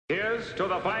Here's to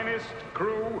the finest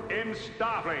crew in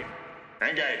Starfleet.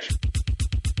 Engage.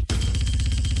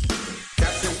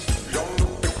 Captain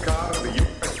Jean-Luc Picard of the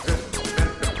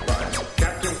USS Enterprise.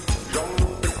 Captain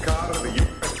Jean-Luc Picard of the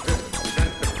USS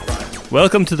Enterprise.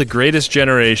 Welcome to The Greatest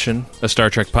Generation, a Star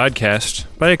Trek podcast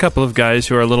by a couple of guys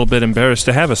who are a little bit embarrassed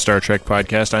to have a Star Trek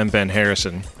podcast. I'm Ben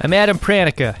Harrison. I'm Adam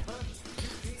Pranica.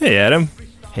 Hey, Adam.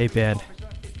 Hey, Ben.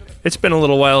 It's been a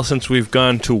little while since we've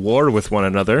gone to war with one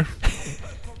another.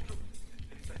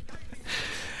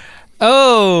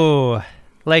 Oh,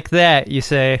 like that, you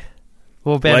say?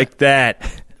 Well, Ben, like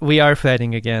that. We are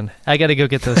fighting again. I gotta go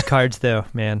get those cards, though,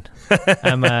 man.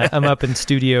 I'm up in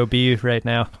Studio B right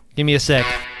now. Give me a sec.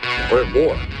 We're at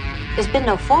war. There's been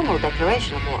no formal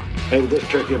declaration of war. Maybe this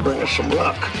trick will bring us some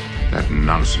luck. That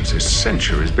nonsense is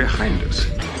centuries behind us.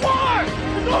 War!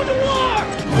 We're going to war!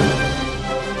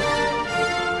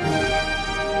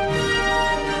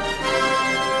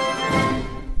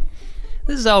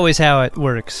 This is always how it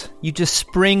works. You just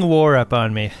spring war up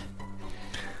on me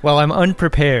while I'm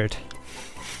unprepared.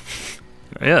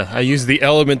 Yeah, I use the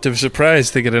element of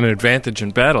surprise to get an advantage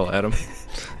in battle, Adam.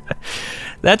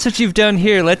 That's what you've done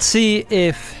here. Let's see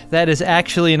if that is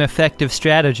actually an effective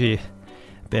strategy,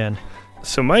 Ben.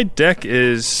 So my deck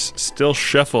is still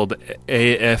shuffled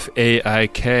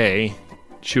AFAIK.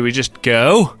 Should we just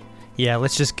go? Yeah,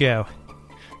 let's just go.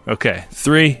 Okay,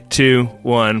 3, 2,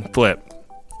 1, flip.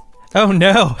 Oh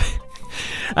no,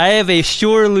 I have a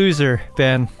sure loser,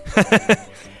 Ben.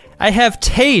 I have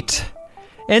Tate,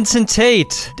 Ensign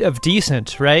Tate of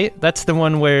Decent, right? That's the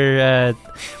one where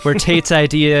Tate's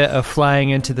idea of flying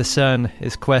into the sun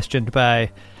is questioned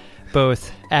by both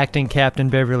acting Captain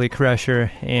Beverly Crusher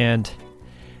and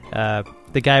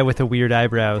the guy with the weird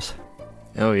eyebrows.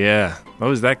 Oh yeah, what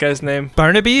was that guy's name?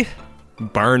 Barnaby?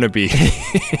 Barnaby.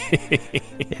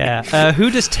 Yeah, who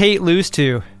does Tate lose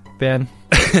to, Ben?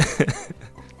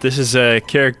 This is a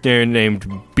character named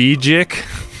Bijik.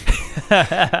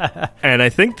 And I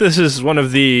think this is one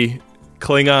of the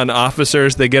Klingon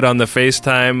officers they get on the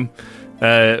FaceTime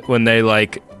when they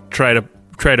like try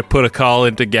to put a call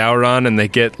into Gowron and they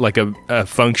get like a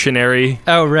functionary.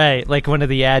 Oh right, like one of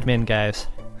the admin guys.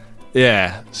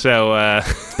 Yeah. So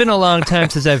it's been a long time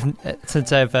since I've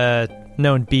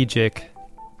known Bijik,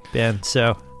 Ben,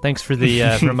 so thanks for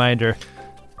the reminder.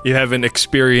 You haven't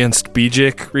experienced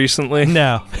Bijik recently?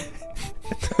 No.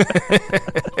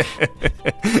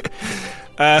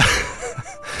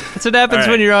 That's what happens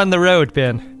when you're on the road,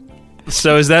 Ben.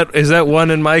 So is that one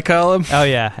in my column? Oh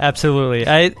yeah, absolutely.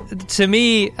 To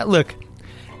me, look,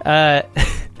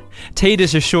 Tate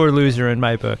is a sure loser in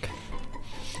my book.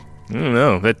 I don't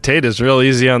know. That Tate is real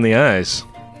easy on the eyes.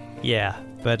 Yeah,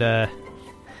 but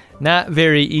not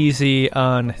very easy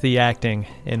on the acting,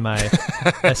 in my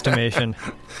estimation.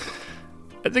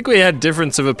 I think we had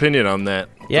difference of opinion on that.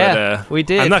 Yeah, but, we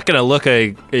did. I'm not going to look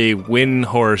a win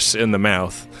horse in the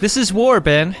mouth. This is war,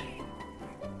 Ben.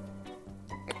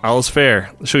 All's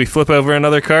fair. Should we flip over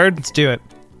another card? Let's do it.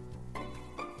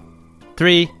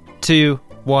 3, 2,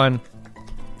 1.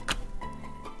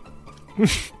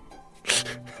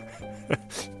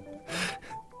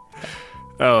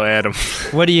 Oh, Adam.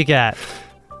 What do you got?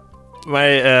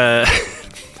 My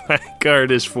card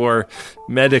is for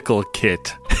medical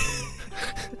kit.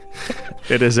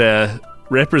 It is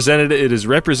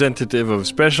representative of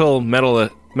special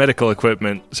medical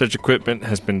equipment. Such equipment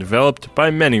has been developed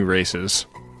by many races.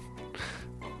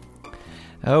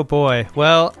 Oh boy.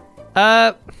 Well,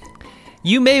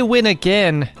 you may win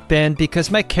again, Ben, because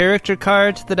my character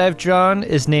card that I've drawn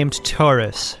is named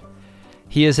Taurus.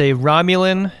 He is a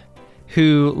Romulan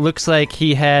who looks like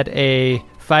he had a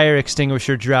fire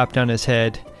extinguisher dropped on his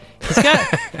head.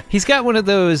 He's got one of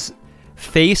those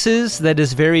faces that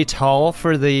is very tall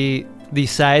for the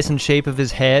size and shape of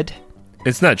his head.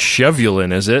 It's not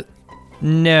Chevulin, is it?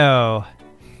 No.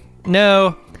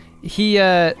 He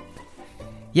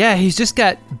he's just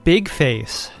got big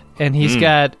face, and he's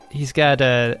got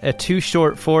a too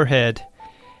short forehead.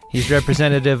 He's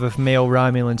representative of male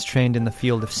Romulans trained in the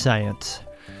field of science,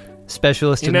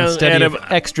 specialist in the study of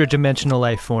extra-dimensional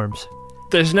life forms.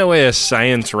 There's no way a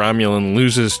science Romulan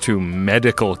loses to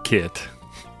medical kit.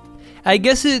 I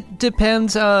guess it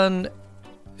depends on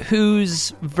whose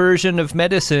version of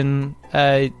medicine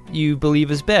you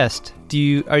believe is best.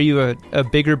 Are you a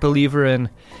bigger believer in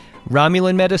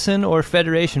Romulan medicine or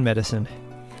Federation medicine?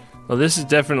 Well, this is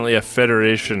definitely a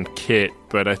Federation kit,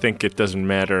 but I think it doesn't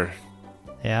matter.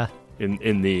 Yeah.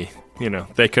 In the,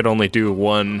 they could only do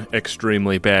one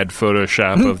extremely bad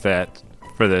Photoshop of that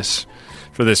for this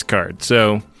card.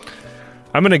 So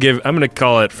I'm gonna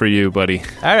call it for you, buddy.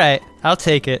 All right, I'll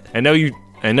take it. I know you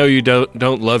I know you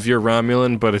don't love your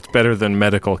Romulan, but it's better than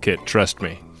medical kit, trust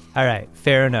me. All right,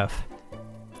 fair enough.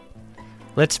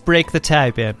 Let's break the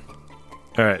tie, Ben.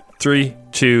 All right, 3,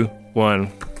 2,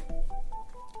 1.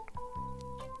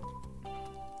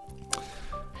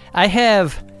 I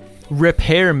have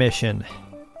Repair Mission.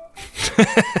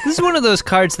 This is one of those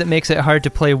cards that makes it hard to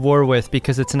play war with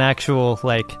because it's an actual,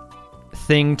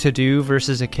 thing to do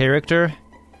versus a character.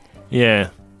 Yeah.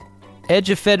 Edge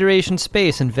of Federation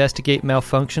Space, investigate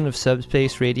malfunction of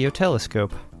subspace radio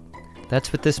telescope.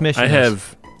 That's what this mission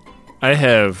is. I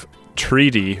have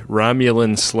Treaty,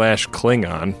 Romulan /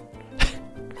 Klingon.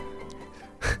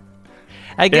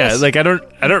 I guess. Yeah,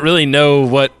 I don't really know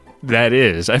what that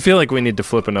is. I feel like we need to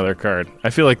flip another card. I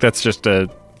feel like that's just a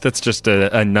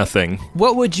nothing.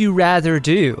 What would you rather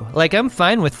do? I'm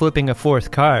fine with flipping a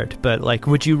fourth card, but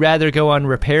would you rather go on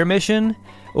Repair Mission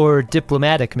or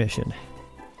Diplomatic Mission?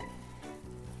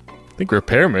 I think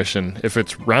Repair Mission. If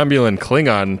it's Romulan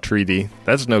Klingon treaty,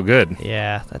 that's no good.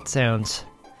 Yeah, that sounds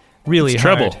really it's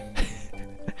hard. Trouble.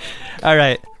 All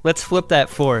right, let's flip that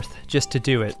fourth just to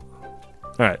do it.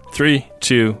 All right, 3,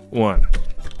 2, 1.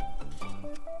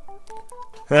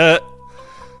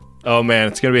 Oh man,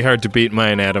 it's gonna be hard to beat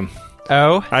mine, Adam.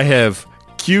 Oh? I have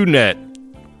QNet.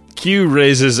 Q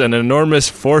raises an enormous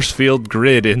force field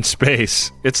grid in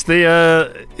space. It's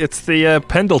the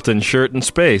Pendleton shirt in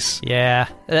space. Yeah,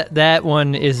 that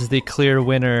one is the clear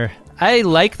winner. I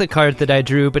like the card that I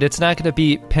drew, but it's not going to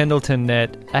beat Pendleton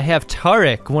Net. I have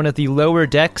Tarek, one of the lower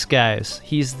decks guys.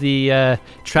 He's the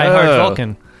try-hard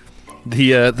Vulcan.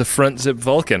 The front zip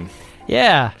Vulcan.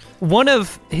 Yeah. One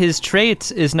of his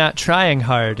traits is not trying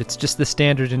hard. It's just the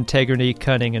standard integrity,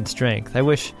 cunning, and strength. I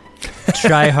wish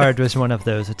try hard was one of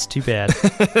those. It's too bad.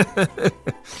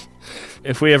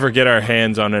 If we ever get our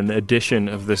hands on an edition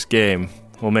of this game,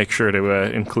 we'll make sure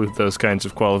to include those kinds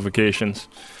of qualifications.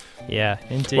 Yeah,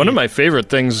 indeed. One of my favorite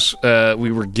things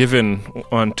we were given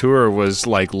on tour was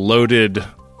loaded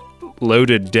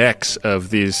decks of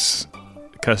these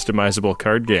customizable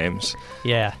card games.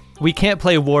 Yeah. We can't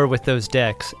play war with those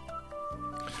decks.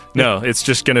 No, it's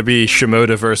just going to be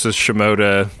Shimoda versus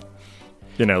Shimoda.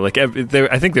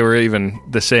 I think they were even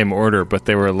the same order, but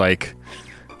they were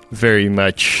very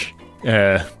much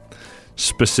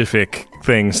specific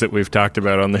things that we've talked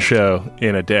about on the show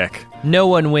in a deck. No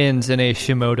one wins in a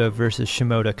Shimoda versus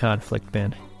Shimoda conflict,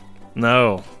 Ben.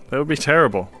 No, that would be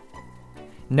terrible.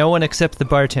 No one except the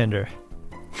bartender.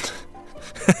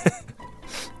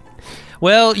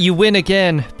 Well, you win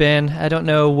again, Ben. I don't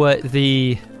know what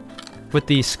the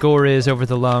score is over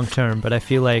the long term, but I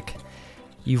feel like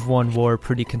you've won war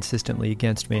pretty consistently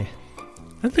against me.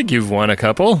 I think you've won a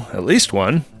couple, at least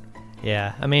one.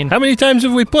 Yeah, I mean, how many times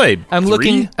have we played? I'm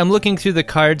 3? looking through the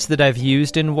cards that I've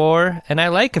used in war, and I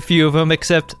like a few of them.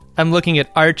 Except I'm looking at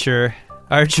Archer.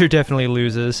 Archer definitely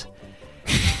loses.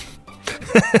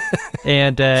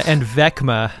 and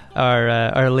Vecma,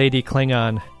 our Lady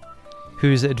Klingon,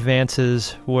 whose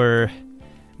advances were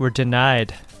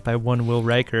denied by one Will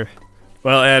Riker.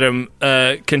 Well, Adam,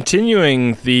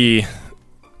 continuing the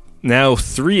now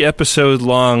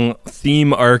 3-episode-long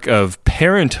theme arc of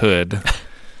Parenthood,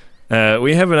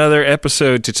 we have another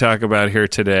episode to talk about here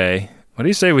today. What do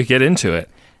you say we get into it?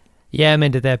 Yeah, I'm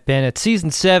into that, Ben. It's Season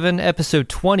 7, Episode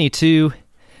 22,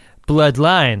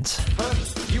 Bloodlines.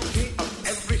 First duty of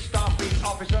every Starfleet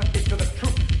officer is to the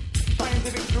truth.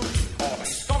 Scientific truth, or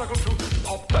historical truth,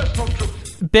 or personal truth.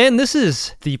 Ben, this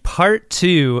is the part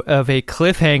 2 of a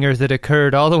cliffhanger that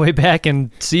occurred all the way back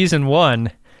in Season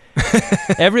 1.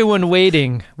 Everyone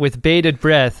waiting with bated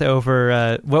breath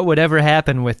over what would ever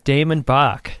happen with Daimon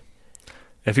Bok.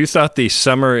 If you thought the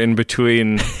summer in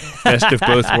between Best of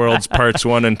Both Worlds Parts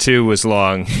 1 and 2 was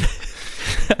long.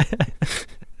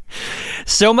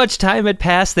 So much time had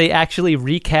passed, they actually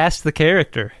recast the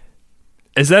character.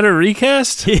 Is that a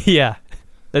recast? Yeah,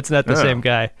 that's not the same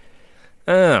guy.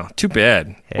 Oh, too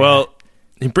bad. Yeah. Well,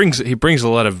 he brings a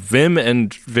lot of vim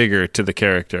and vigor to the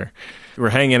character. We're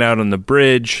hanging out on the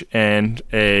bridge, and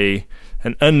an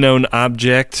unknown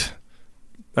object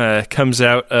comes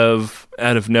out of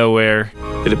nowhere.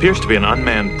 It appears to be an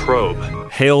unmanned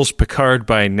probe. Hails Picard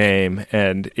by name,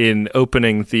 and in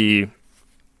opening the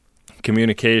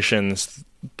communications,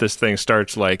 this thing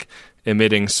starts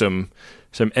emitting some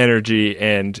energy,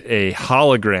 and a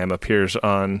hologram appears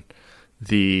on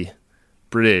the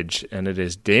bridge, and it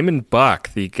is Daimon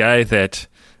Bok, the guy that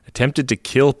attempted to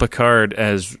kill Picard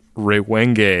as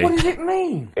Rewenge. What does it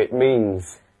mean? It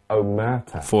means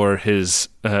Omerta. For his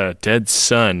dead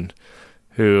son,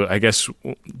 who I guess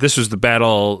this was the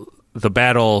battle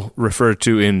referred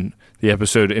to in the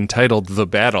episode entitled The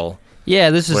Battle.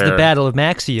 Yeah, this is the Battle of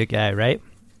Maxia guy, right?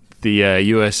 the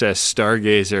USS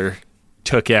Stargazer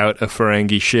took out a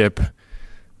Ferengi ship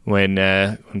when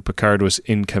Picard was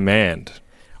in command.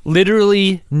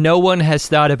 Literally, no one has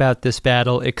thought about this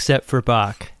battle except for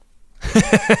Bok.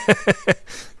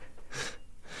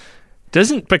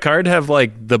 Doesn't Picard have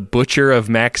like the Butcher of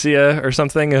Maxia or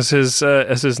something as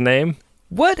his name?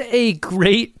 What a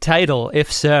great title,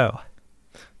 if so.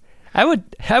 I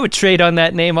would trade on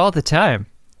that name all the time.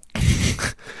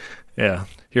 Yeah.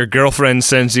 Your girlfriend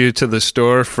sends you to the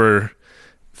store for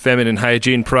feminine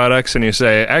hygiene products, and you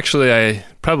say, actually, I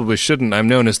probably shouldn't. I'm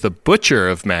known as the Butcher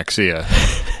of Maxia.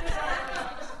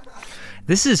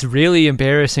 This is really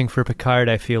embarrassing for Picard,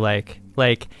 I feel like.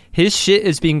 Like, his shit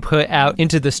is being put out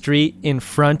into the street in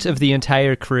front of the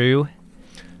entire crew.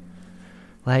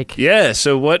 Like, yeah,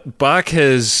 so what Bok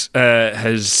has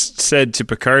said to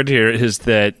Picard here is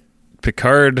that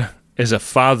Picard is a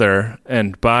father,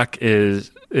 and Bok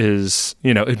is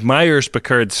admires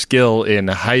Picard's skill in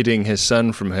hiding his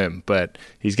son from him, but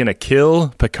he's going to kill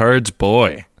Picard's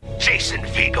boy. Jason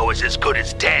Vigo is as good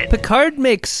as dead. Picard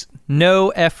makes no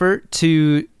effort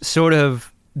to sort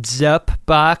of zup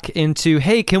Bok into,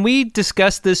 hey, can we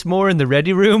discuss this more in the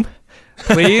ready room,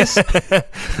 please?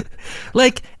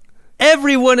 Like,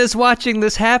 everyone is watching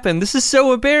this happen. This is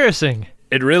so embarrassing.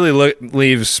 It really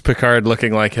leaves Picard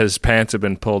looking like his pants have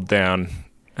been pulled down.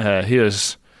 He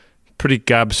is pretty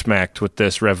gobsmacked with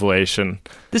this revelation.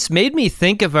 This made me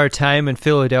think of our time in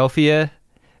Philadelphia,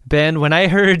 Ben, when I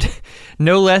heard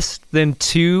no less than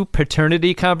 2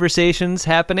 paternity conversations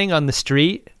happening on the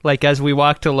street, like as we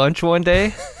walked to lunch one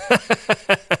day.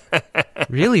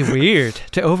 Really weird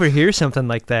to overhear something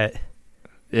like that.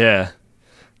 Yeah.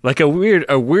 Like a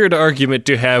weird argument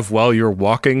to have while you're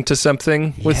walking to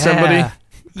something with somebody.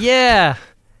 Yeah.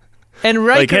 And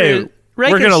Riker... Like, hey,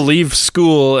 we're going to leave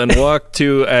school and walk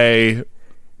to a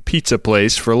pizza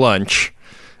place for lunch.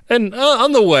 And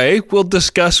on the way, we'll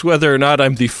discuss whether or not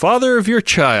I'm the father of your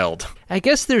child. I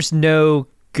guess there's no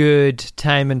good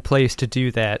time and place to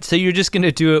do that. So you're just going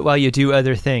to do it while you do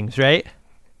other things, right?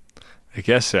 I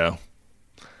guess so.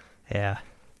 Yeah.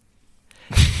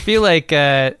 I feel like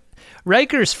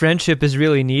Riker's friendship is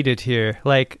really needed here.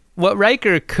 Like, what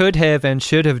Riker could have and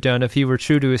should have done if he were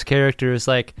true to his character is,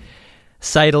 like,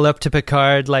 sidle up to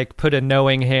Picard, like, put a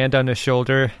knowing hand on his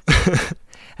shoulder.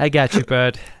 I got you,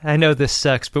 bud. I know this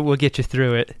sucks, but we'll get you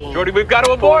through it. Jordy, we've got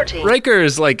to abort. Riker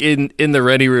is like in the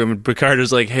ready room, and Picard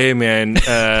is like, hey, man,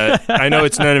 I know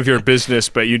it's none of your business,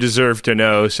 but you deserve to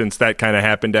know, since that kind of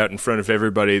happened out in front of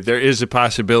everybody. There is a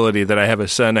possibility that I have a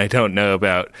son I don't know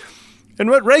about. And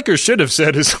what Riker should have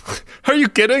said is, are you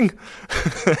kidding?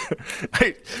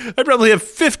 I probably have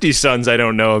 50 sons I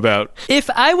don't know about. If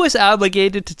I was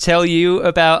obligated to tell you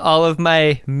about all of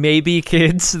my maybe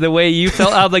kids the way you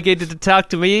felt obligated to talk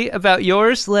to me about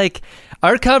yours, like,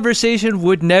 our conversation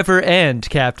would never end,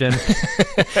 Captain.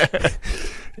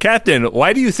 Captain,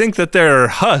 why do you think that there are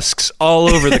husks all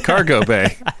over the cargo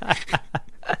bay?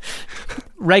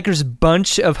 Riker's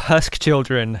bunch of husk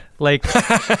children, like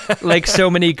so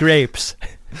many grapes.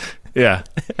 Yeah.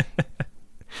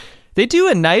 They do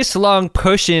a nice long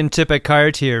push into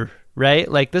Picard here,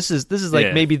 right? Like this is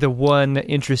like maybe the one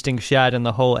interesting shot in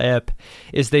the whole ep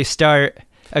is they start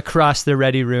across the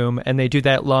ready room and they do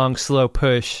that long slow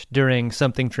push during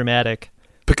something dramatic.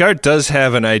 Picard does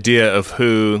have an idea of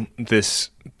who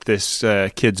this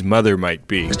kid's mother might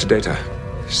be. Mr. Data,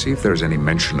 see if there's any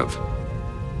mention of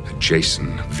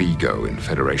Jason Vigo in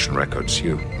Federation records.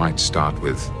 You might start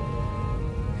with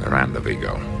Miranda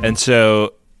Vigo. And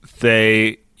so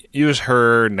they use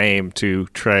her name to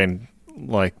try and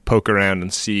like poke around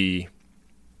and see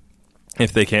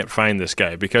if they can't find this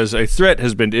guy, because a threat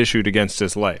has been issued against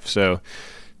his life. So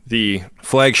the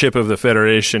flagship of the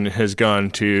Federation has gone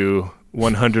to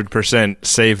 100%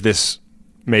 save this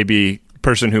maybe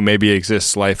person who maybe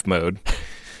exists life mode.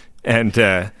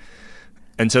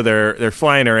 And so they're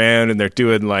flying around and they're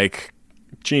doing like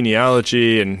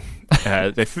genealogy, and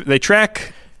they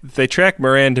track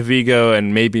Miranda Vigo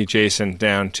and maybe Jason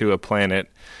down to a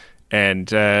planet, and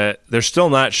they're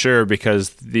still not sure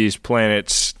because these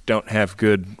planets don't have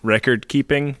good record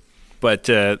keeping, but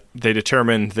they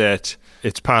determine that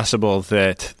it's possible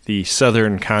that the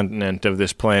southern continent of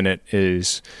this planet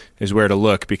is where to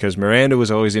look, because Miranda was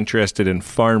always interested in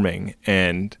farming,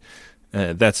 and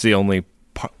that's the only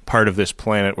part of this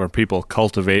planet where people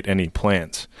cultivate any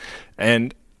plants.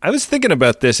 And I was thinking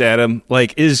about this, Adam.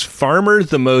 Like, is farmer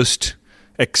the most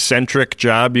eccentric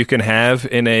job you can have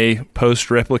in a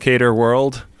post-replicator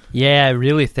world? Yeah, I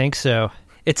really think so.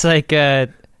 It's like a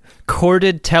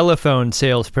corded telephone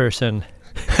salesperson.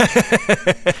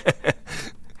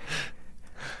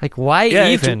 Like, why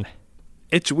even?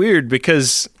 It's weird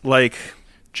because, like,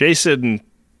 Jason,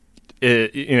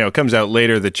 comes out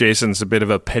later that Jason's a bit of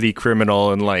a petty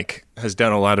criminal and, like, has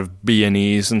done a lot of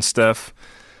B&Es and stuff.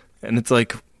 And it's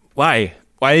like, why?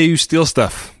 Why do you steal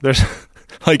stuff? There's,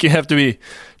 like, you have to be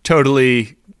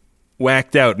totally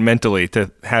whacked out mentally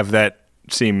to have that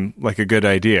seem like a good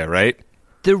idea, right?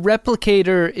 The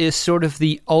replicator is sort of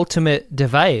the ultimate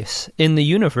device in the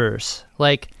universe.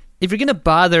 Like, if you're going to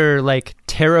bother, like,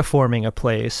 terraforming a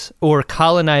place or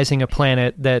colonizing a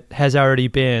planet that has already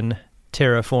been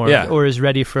terraformed or is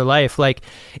ready for life, like,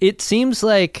 it seems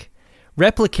like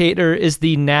replicator is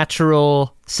the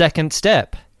natural second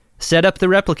step. Set up the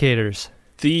replicators.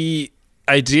 The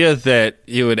idea that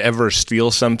you would ever steal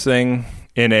something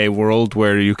in a world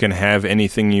where you can have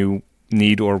anything you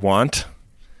need or want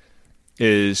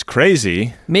is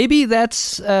crazy. Maybe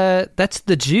that's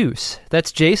the juice.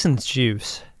 That's Jason's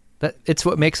juice. It's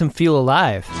what makes him feel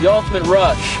alive. It's the ultimate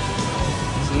rush.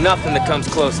 There's nothing that comes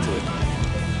close to it.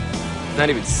 Not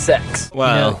even sex.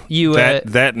 Well,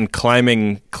 that and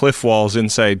climbing cliff walls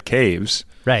inside caves.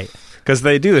 Right. Because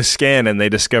they do a scan and they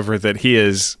discover that he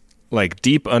is, like,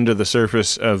 deep under the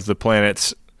surface of the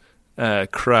planet's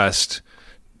crust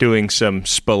doing some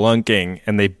spelunking,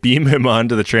 and they beam him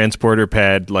onto the transporter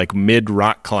pad, like,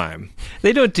 mid-rock climb.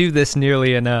 They don't do this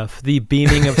nearly enough. The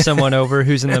beaming of someone over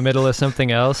who's in the middle of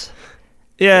something else.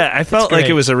 Yeah, I felt like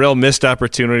it was a real missed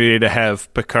opportunity to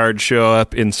have Picard show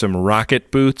up in some rocket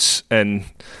boots and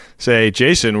say,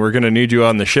 Jason, we're going to need you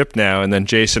on the ship now, and then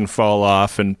Jason fall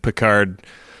off and Picard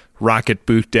rocket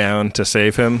boot down to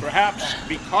save him. Perhaps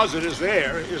because it is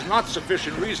there is not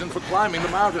sufficient reason for climbing the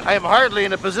mountain. I am hardly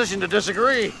in a position to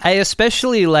disagree. I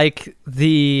especially like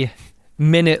the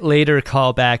minute later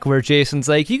callback where Jason's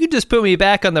like, you could just put me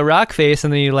back on the rock face,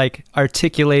 and then he, like,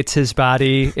 articulates his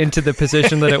body into the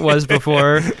position that it was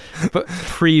before, but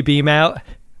pre-beam out.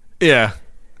 Yeah.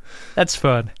 That's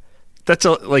fun. That's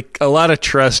a lot of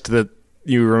trust that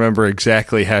you remember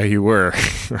exactly how you were,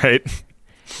 right?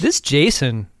 This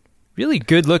Jason, really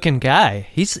good-looking guy.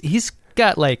 He's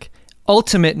got, like,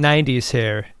 ultimate 90s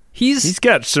hair. He's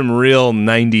got some real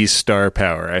 90s star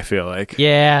power, I feel like.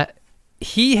 Yeah.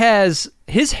 His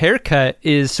haircut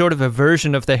is sort of a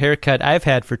version of the haircut I've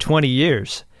had for 20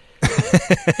 years.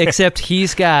 Except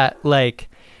he's got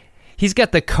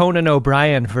the Conan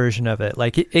O'Brien version of it.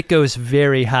 Like, it goes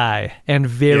very high and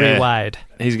very wide.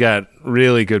 He's got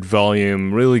really good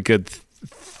volume, really good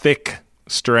thick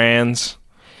strands.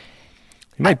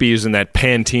 He might be using that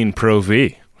Pantene Pro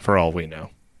V, for all we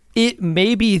know. It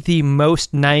may be the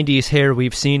most 90s hair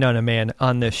we've seen on a man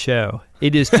on this show.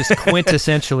 It is just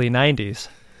quintessentially 90s.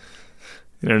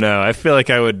 I don't know. I feel like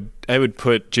I would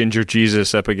put Ginger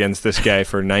Jesus up against this guy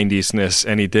for 90s-ness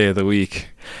any day of the week.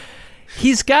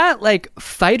 He's got, like,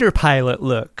 fighter pilot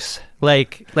looks.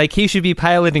 Like he should be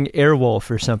piloting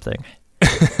Airwolf or something.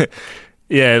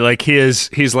 Yeah, like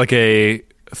he's like a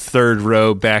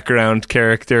third-row background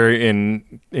character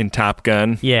in Top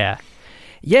Gun. Yeah.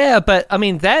 Yeah, but, I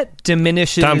mean, that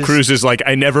diminishes... Tom Cruise is like,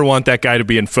 I never want that guy to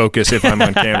be in focus if I'm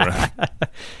on camera.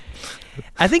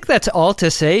 I think that's all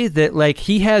to say that, like,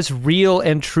 he has real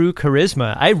and true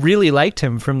charisma. I really liked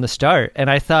him from the start, and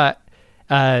I thought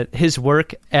his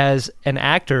work as an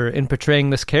actor in portraying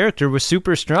this character was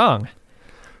super strong.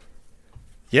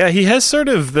 Yeah, he has sort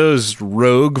of those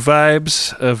rogue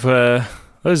vibes of,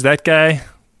 what is that guy?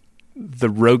 The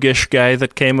roguish guy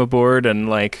that came aboard and,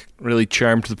 like, really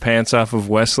charmed the pants off of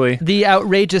Wesley. The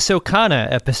Outrageous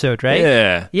Okana episode, right?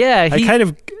 Yeah. Yeah.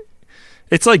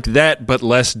 It's like that, but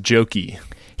less jokey.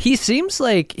 He seems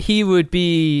like he would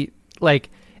be,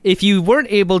 like, if you weren't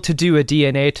able to do a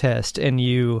DNA test and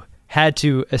you had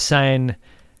to assign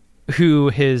who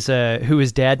his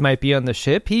dad might be on the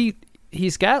ship,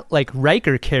 he's got, like,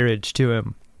 Riker carriage to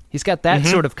him. He's got that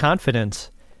sort of confidence.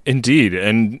 Indeed,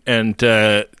 and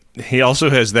he also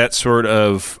has that sort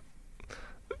of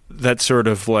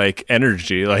like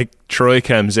energy. Like, Troy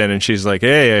comes in and she's like,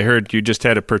 hey, I heard you just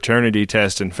had a paternity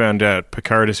test and found out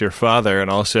Picard is your father, and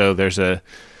also there's a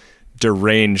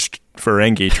deranged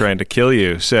Ferengi trying to kill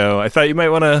you. So I thought you might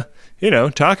want to,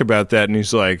 talk about that. And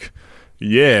he's like,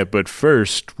 yeah, but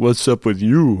first, what's up with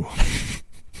you?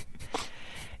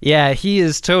 Yeah, he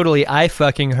is totally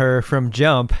eye-fucking her from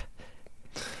jump.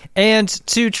 And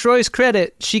to Troy's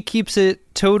credit, she keeps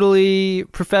it totally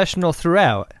professional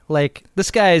throughout. Like,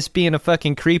 this guy is being a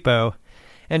fucking creepo.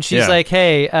 And she's like,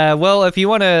 hey, well, if you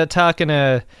want to talk in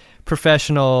a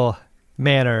professional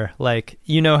manner, like,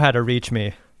 you know how to reach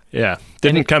me. Yeah.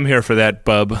 Didn't come here for that,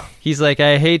 bub. He's like,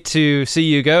 I hate to see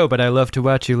you go, but I love to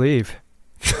watch you leave.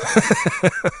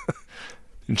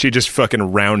 And she just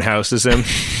fucking roundhouses him.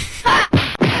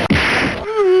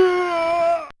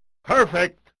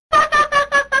 Perfect. Make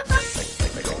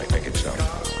it so.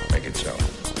 Make it so.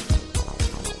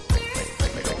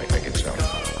 Make it so.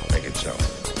 Make it so.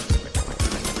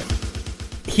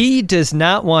 He does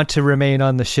not want to remain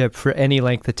on the ship for any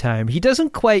length of time. He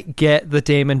doesn't quite get the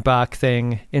Daimon Bok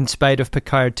thing, in spite of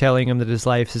Picard telling him that his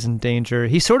life is in danger.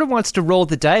 He sort of wants to roll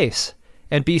the dice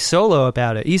and be solo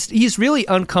about it. He's really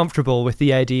uncomfortable with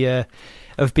the idea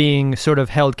of being sort of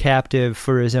held captive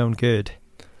for his own good.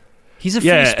 He's a free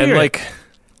spirit. And like,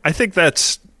 I think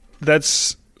that's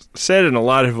said in a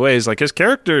lot of ways. Like, his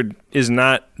character is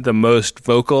not the most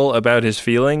vocal about his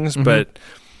feelings, but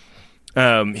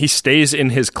he stays in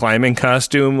his climbing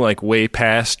costume like way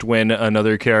past when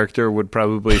another character would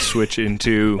probably switch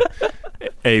into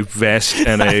a vest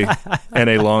and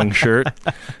a long shirt.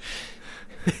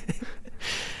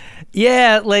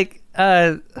 Yeah, like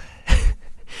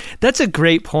that's a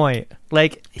great point.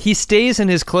 Like, he stays in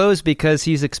his clothes because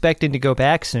he's expecting to go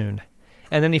back soon,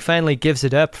 and then he finally gives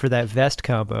it up for that vest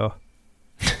combo.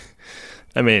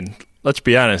 I mean, let's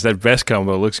be honest, that vest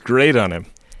combo looks great on him.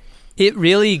 It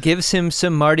really gives him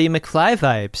some Marty McFly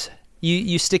vibes.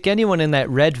 You stick anyone in that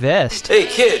red vest. Hey,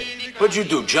 kid, what'd you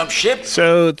do, jump ship?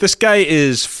 So this guy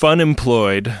is fun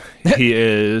employed. He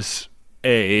is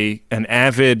an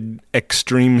avid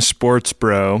extreme sports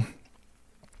bro.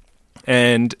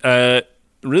 And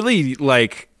really,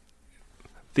 like,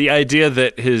 the idea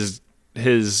that his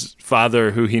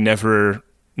father, who he never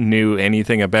knew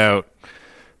anything about,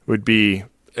 would be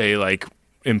a, like,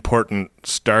 important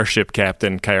starship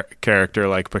captain character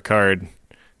like Picard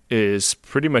is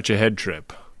pretty much a head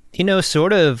trip. You know,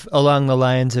 sort of along the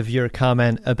lines of your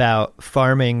comment about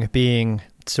farming being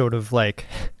sort of like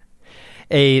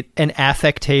an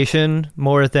affectation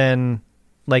more than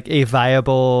like a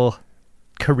viable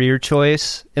career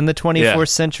choice in the 24th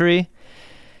century.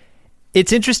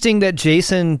 It's interesting that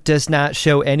Jason does not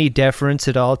show any deference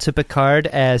at all to Picard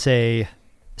as a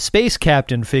space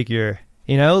captain figure.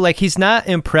 You know, like, he's not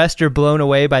impressed or blown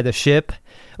away by the ship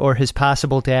or his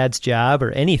possible dad's job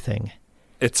or anything.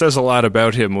 It says a lot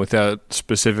about him without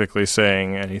specifically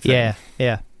saying anything.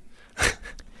 Yeah.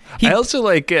 I also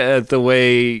like the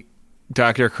way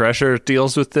Dr. Crusher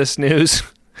deals with this news.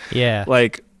 Yeah.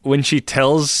 Like, when she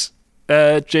tells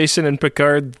Jason and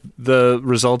Picard the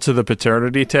results of the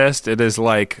paternity test, it is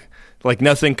like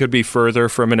nothing could be further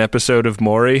from an episode of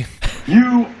Maury.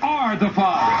 You are the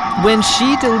father. When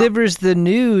she delivers the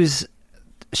news,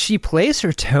 she plays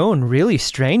her tone really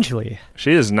strangely.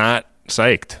 She is not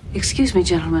psyched. Excuse me,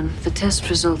 gentlemen. The test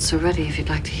results are ready if you'd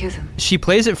like to hear them. She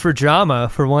plays it for drama,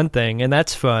 for one thing, and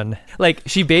that's fun. Like,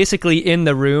 she basically, in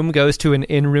the room, goes to an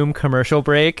in-room commercial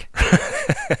break.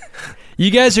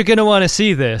 You guys are going to want to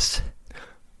see this.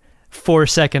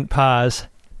 4-second pause.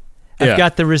 I've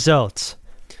got the results.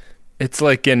 It's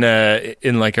like in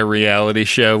like a reality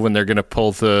show when they're going to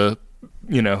pull the,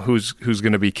 you know, who's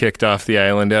going to be kicked off the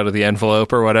island out of the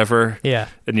envelope or whatever. Yeah.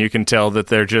 And you can tell that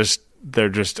they're just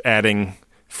adding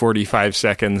 45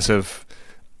 seconds of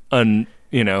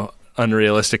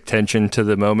unrealistic tension to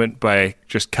the moment by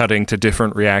just cutting to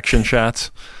different reaction shots.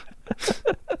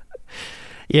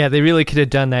 Yeah, they really could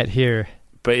have done that here.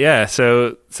 But yeah,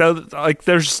 so like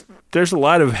there's a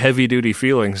lot of heavy duty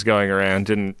feelings going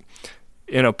around, and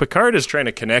you know, Picard is trying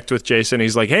to connect with Jason.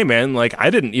 He's like, hey, man, like, I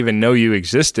didn't even know you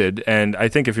existed. And I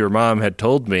think if your mom had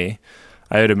told me,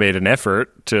 I would have made an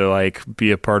effort to, like,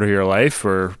 be a part of your life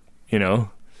or, you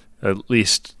know, at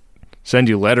least send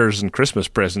you letters and Christmas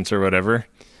presents or whatever.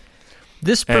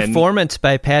 This performance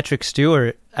by Patrick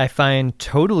Stewart, I find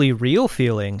totally real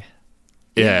feeling.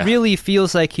 Yeah. It really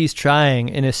feels like he's trying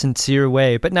in a sincere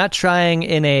way, but not trying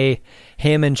in a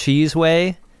ham and cheese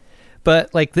way.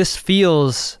 But, like, this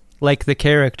feels like the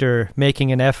character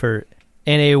making an effort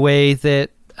in a way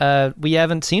that we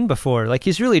haven't seen before. Like,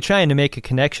 he's really trying to make a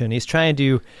connection. He's trying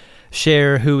to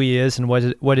share who he is and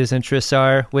what his interests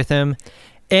are with him.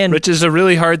 And which is a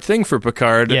really hard thing for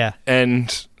Picard. Yeah.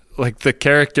 And, like, the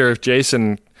character of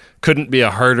Jason couldn't be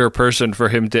a harder person for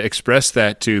him to express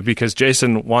that to, because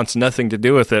Jason wants nothing to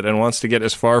do with it and wants to get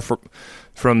as far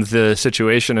from the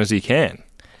situation as he can.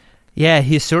 Yeah,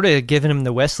 he's sort of giving him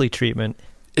the Wesley treatment.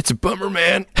 It's a bummer,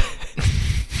 man.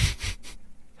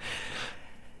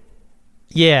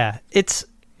 Yeah,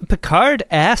 Picard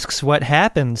asks what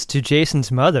happens to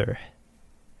Jason's mother.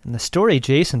 And the story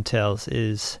Jason tells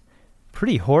is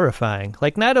pretty horrifying.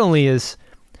 Like, not only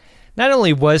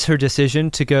was her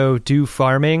decision to go do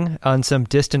farming on some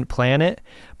distant planet,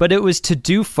 but it was to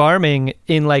do farming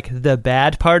in, like, the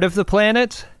bad part of the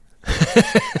planet.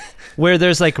 Where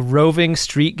there's, like, roving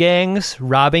street gangs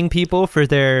robbing people for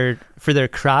their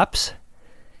crops.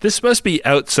 This must be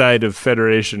outside of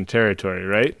Federation territory,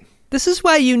 right? This is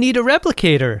why you need a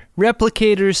replicator.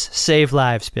 Replicators save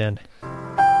lives, Ben.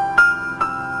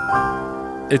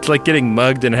 It's like getting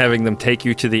mugged and having them take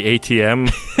you to the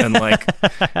ATM and like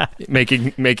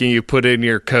making you put in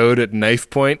your code at knife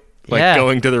point. Like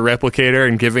going to the replicator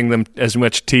and giving them as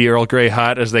much tea Earl Grey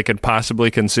hot as they could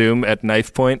possibly consume at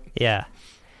knife point. Yeah.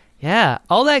 Yeah,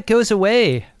 all that goes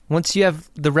away once you have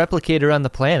the replicator on the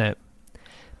planet.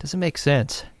 Doesn't make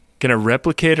sense. Can a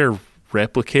replicator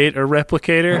replicate a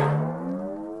replicator?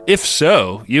 If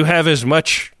so, you have as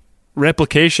much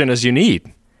replication as you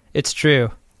need. It's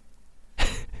true.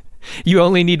 You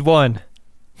only need one.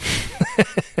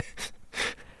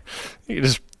 You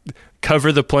just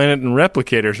cover the planet in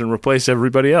replicators and replace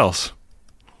everybody else.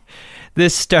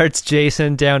 This starts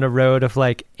Jason down a road of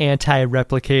like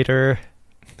anti-replicator.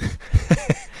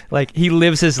 Like he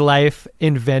lives his life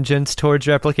in vengeance towards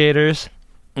replicators.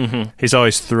 Mm-hmm. He's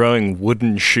always throwing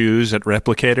wooden shoes at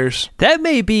replicators. That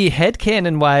may be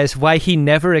headcanon-wise why he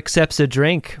never accepts a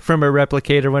drink from a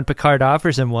replicator when Picard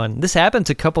offers him one. This happens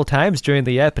a couple times during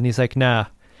the ep, and he's like, nah,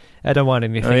 I don't want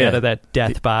anything out of that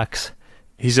death box.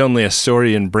 He's only a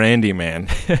Saurian brandy man.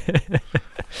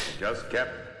 Just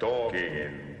kept talking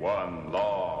in one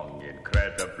long,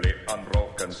 incredibly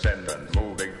unbroken sentence,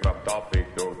 moving from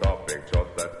topic to topic so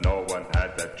that no one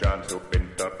had the chance to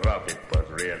interrupt. It was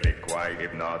really quite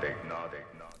hypnotic.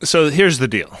 So here's the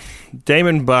deal.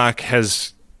 Daimon Bok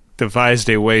has devised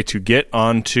a way to get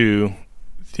onto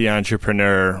the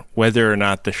Entrepreneur whether or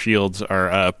not the shields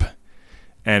are up.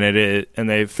 And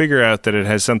they figure out that it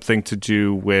has something to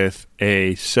do with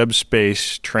a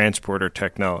subspace transporter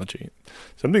technology,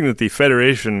 something that the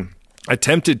Federation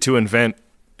attempted to invent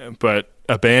but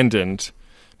abandoned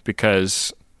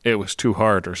because it was too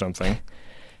hard or something.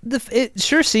 It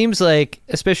sure seems like,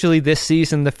 especially this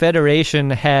season, the Federation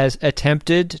has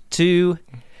attempted to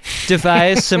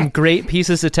devise some great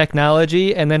pieces of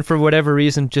technology and then for whatever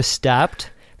reason just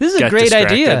stopped. This is a great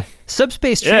idea.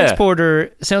 Subspace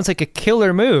transporter sounds like a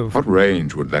killer move. What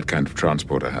range would that kind of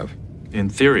transporter have? In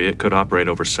theory, it could operate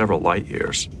over several light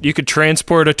years. You could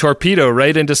transport a torpedo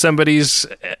right into somebody's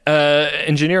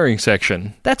engineering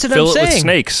section. That's what Fill I'm saying. Fill it with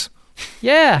snakes.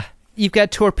 Yeah. You've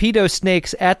got torpedo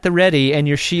snakes at the ready, and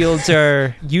your shields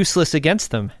are useless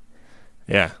against them.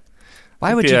 Yeah.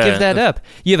 Why would you give that up?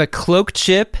 You have a cloaked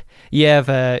ship. You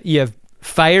have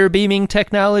fire beaming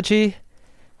technology.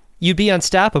 You'd be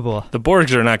unstoppable. The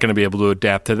Borgs are not going to be able to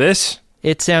adapt to this.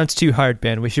 It sounds too hard,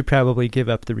 Ben. We should probably give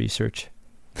up the research.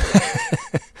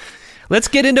 Let's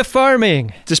get into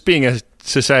farming. Just being a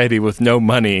society with no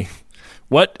money,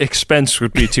 what expense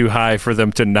would be too high for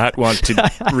them to not want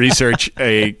to research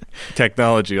a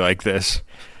technology like this?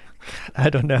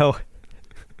 I don't know.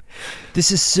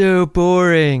 This is so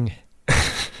boring.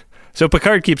 So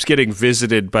Picard keeps getting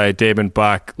visited by Daimon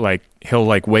Bok. Like he'll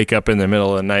wake up in the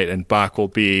middle of the night, and Bok will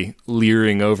be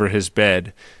leering over his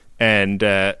bed, and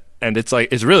it's like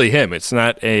it's really him. It's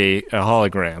not a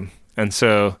hologram. And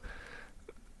so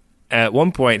at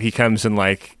one point he comes and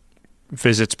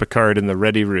visits Picard in the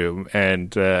ready room,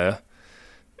 and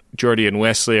Geordi and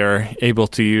Wesley are able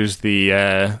to use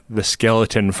the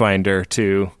skeleton finder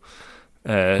to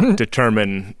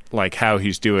determine how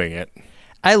he's doing it.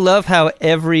 I love how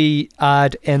every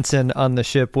odd ensign on the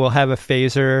ship will have a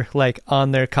phaser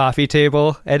on their coffee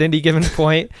table at any given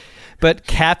point, but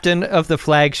captain of the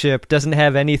flagship doesn't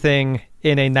have anything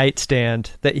in a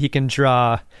nightstand that he can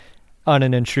draw on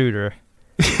an intruder.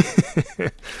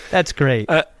 That's great.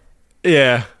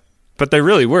 Yeah, but they're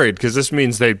really worried because this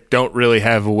means they don't really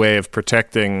have a way of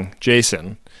protecting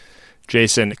Jason.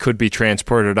 Jason could be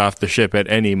transported off the ship at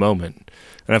any moment.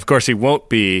 And of course he won't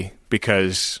be,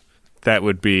 because that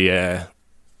would be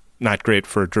not great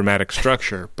for dramatic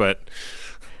structure, but...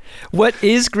 What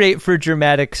is great for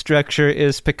dramatic structure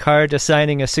is Picard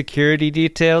assigning a security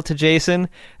detail to Jason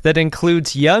that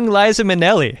includes young Liza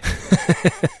Minnelli.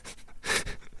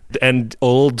 And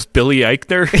old Billy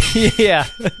Eichner? Yeah.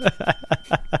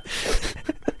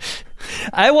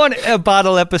 I want a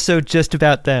bottle episode just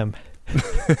about them.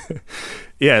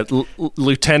 Yeah,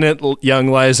 Lieutenant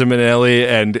young Liza Minnelli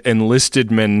and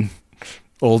enlisted men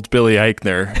old Billy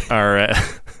Eichner are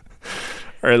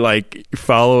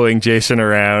following Jason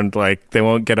around. They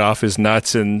won't get off his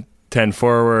nuts in 10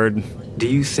 forward. Do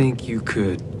you think you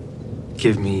could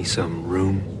give me some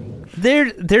room?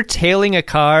 They're tailing a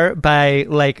car by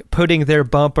putting their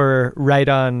bumper right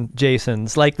on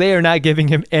Jason's. They are not giving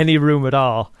him any room at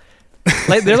all.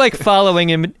 They're following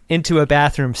him into a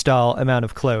bathroom stall amount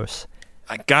of close.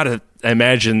 I gotta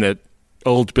imagine that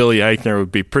old Billy Eichner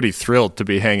would be pretty thrilled to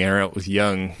be hanging out with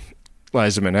young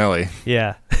Liza Minnelli.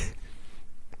 Yeah.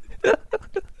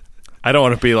 I don't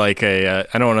want to be like I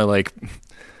don't want to like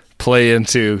play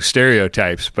into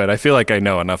stereotypes, but I feel like I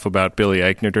know enough about Billy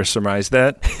Eichner to surmise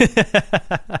that.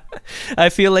 I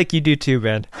feel like you do too,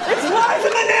 Ben. It's Liza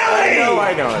Minnelli!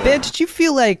 I know. Ben, did you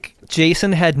feel like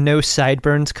Jason had no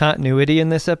sideburns continuity in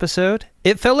this episode?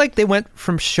 It felt like they went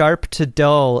from sharp to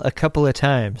dull a couple of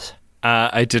times.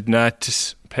 I did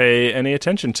not pay any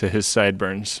attention to his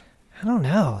sideburns. I don't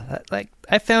know.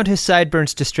 I found his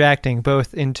sideburns distracting,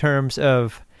 both in terms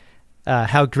of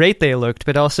how great they looked,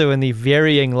 but also in the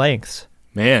varying lengths.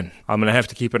 Man, I'm going to have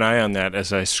to keep an eye on that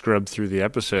as I scrub through the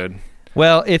episode.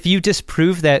 Well, if you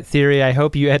disprove that theory, I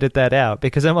hope you edit that out,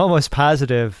 because I'm almost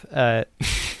positive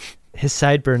his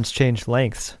sideburns changed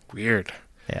lengths. Weird.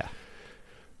 Yeah.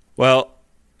 Well,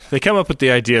 they come up with the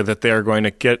idea that they are going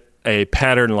to get a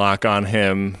pattern lock on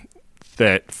him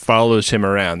that follows him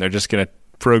around. They're just going to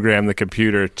program the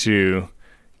computer to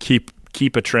keep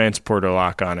a transporter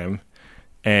lock on him.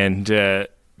 And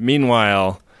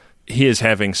meanwhile, he is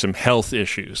having some health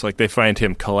issues. Like, they find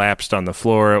him collapsed on the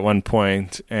floor at one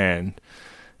point, and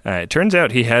it turns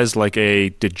out he has like a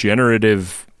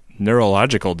degenerative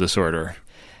neurological disorder.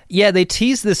 Yeah, they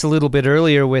teased this a little bit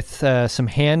earlier with some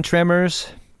hand tremors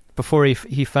before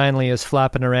he finally is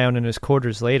flopping around in his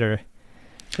quarters later.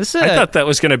 I thought that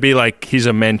was going to be like he's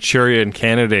a Manchurian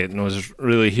candidate and was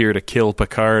really here to kill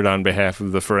Picard on behalf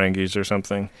of the Ferengis or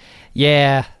something.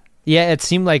 Yeah, it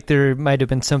seemed like there might have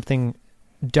been something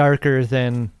darker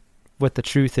than what the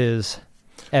truth is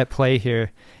at play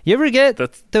here. You ever get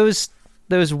those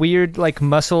weird like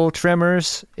muscle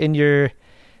tremors in your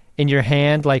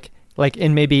hand, like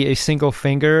in maybe a single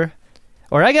finger?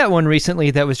 Or I got one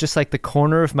recently that was just like the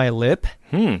corner of my lip.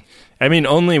 I mean,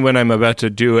 only when I'm about to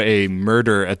do a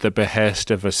murder at the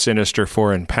behest of a sinister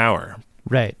foreign power.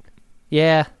 Right.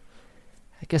 Yeah.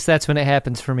 I guess that's when it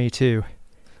happens for me too.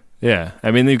 Yeah.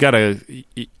 I mean,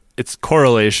 it's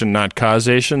correlation, not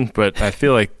causation, but I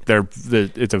feel like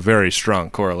it's a very strong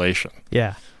correlation.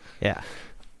 Yeah.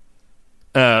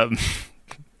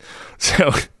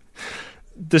 So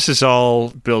this is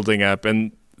all building up,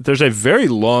 and there's a very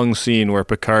long scene where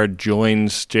Picard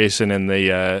joins Jason in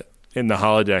the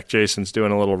holodeck. Jason's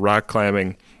doing a little rock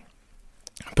climbing.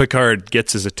 Picard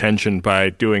gets his attention by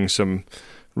doing some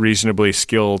reasonably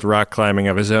skilled rock climbing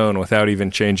of his own without even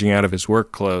changing out of his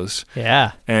work clothes.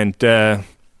 Yeah. And they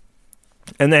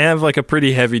have like a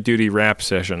pretty heavy duty rap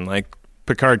session. Like,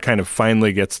 Picard kind of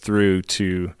finally gets through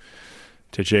to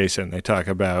Jason. They talk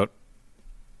about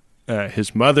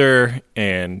his mother,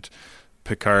 and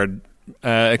Picard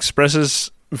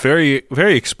expresses very,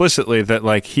 very explicitly that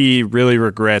like he really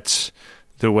regrets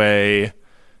the way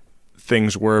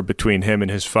things were between him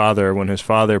and his father when his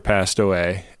father passed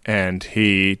away, and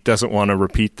he doesn't want to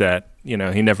repeat that. You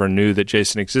know, he never knew that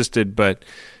Jason existed, but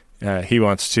he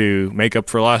wants to make up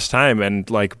for lost time and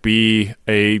like be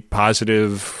a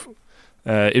positive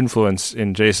influence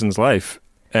in Jason's life.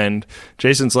 And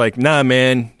Jason's like, "Nah,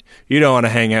 man, you don't want to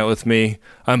hang out with me.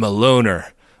 I'm a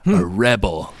loner, a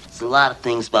rebel." There's a lot of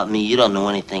things about me you don't know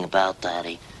anything about,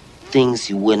 Daddy. Things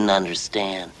you wouldn't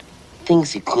understand.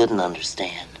 Things you couldn't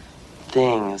understand.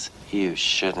 Things you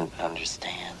shouldn't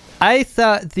understand. I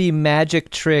thought the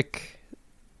magic trick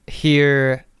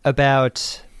here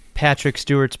about Patrick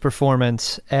Stewart's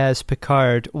performance as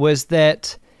Picard was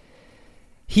that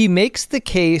he makes the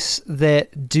case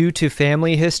that due to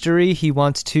family history, he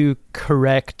wants to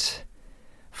correct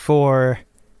for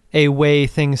a way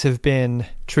things have been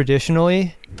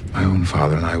traditionally. My own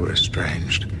father and I were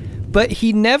estranged. But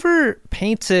he never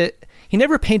paints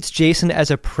Jason as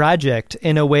a project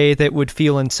in a way that would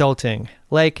feel insulting.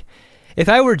 Like, if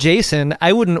I were Jason,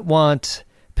 I wouldn't want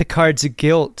Picard's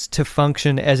guilt to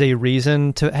function as a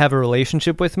reason to have a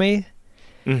relationship with me.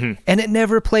 Mm-hmm. And it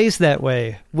never plays that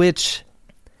way, which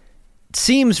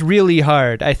seems really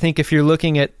hard, I think, if you're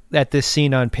looking at this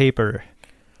scene on paper.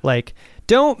 Like,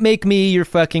 don't make me your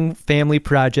fucking family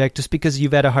project just because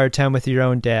you've had a hard time with your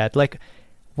own dad. Like,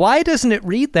 why doesn't it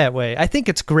read that way? I think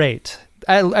it's great.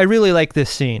 I really like this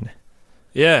scene.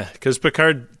 Yeah, because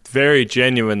Picard very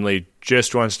genuinely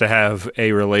just wants to have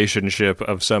a relationship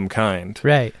of some kind.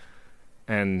 Right.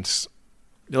 And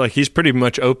like, he's pretty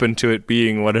much open to it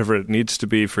being whatever it needs to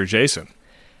be for Jason.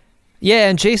 Yeah,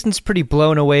 and Jason's pretty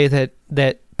blown away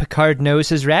that Picard knows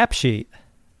his rap sheet.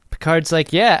 Picard's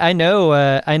like, yeah, I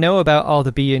know about all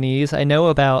the B&Es. I know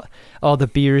about all the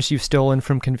beers you've stolen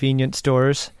from convenience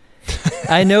stores.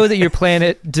 I know that your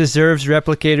planet deserves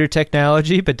replicator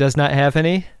technology, but does not have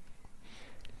any.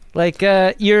 Like,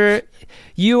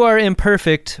 you are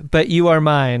imperfect, but you are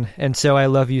mine, and so I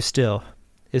love you still,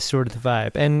 is sort of the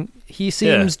vibe. And he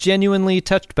seems genuinely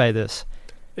touched by this.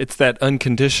 It's that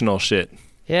unconditional shit.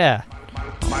 Yeah.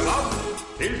 My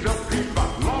love is a peace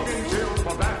but longing till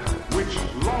for that which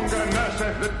longer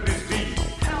nurseth the disease.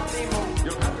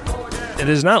 You'll have to go again. It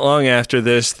is not long after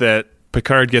this that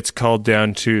Picard gets called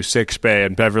down to sickbay,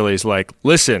 and Beverly's like,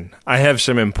 listen, I have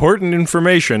some important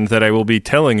information that I will be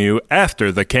telling you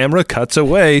after the camera cuts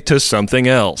away to something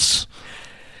else.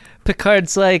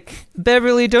 Picard's like,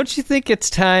 Beverly, don't you think it's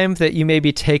time that you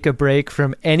maybe take a break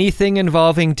from anything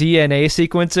involving DNA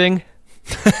sequencing?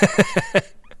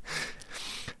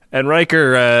 And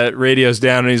Riker radios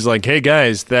down, and he's like, hey,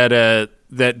 guys, that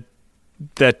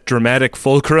dramatic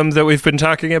fulcrum that we've been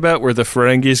talking about where the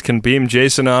Ferengis can beam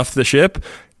Jason off the ship,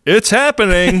 it's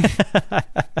happening.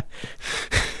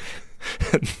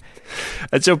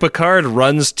 And so Picard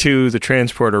runs to the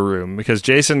transporter room because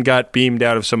Jason got beamed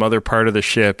out of some other part of the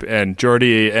ship, and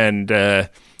Geordi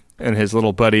and his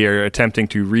little buddy are attempting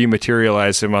to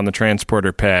rematerialize him on the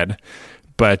transporter pad.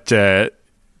 But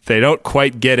they don't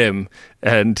quite get him,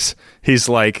 and he's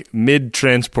like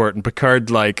mid-transport, and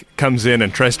Picard like comes in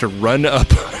and tries to run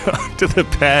up onto the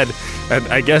pad and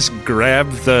I guess grab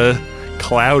the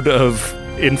cloud of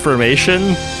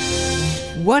information.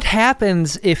 What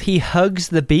happens if he hugs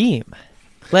the beam?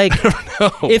 Like,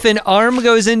 if an arm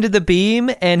goes into the beam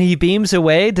and he beams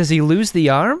away, does he lose the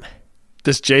arm?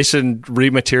 Does Jason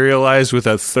rematerialize with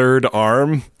a third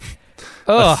arm?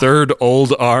 Ugh. A third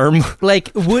old arm?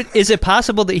 Like, is it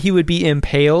possible that he would be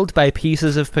impaled by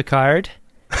pieces of Picard?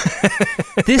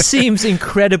 This seems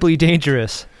incredibly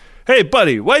dangerous. Hey,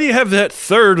 buddy, why do you have that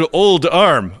third old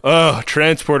arm? Oh,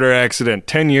 transporter accident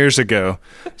 10 years ago.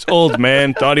 This old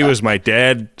man thought he was my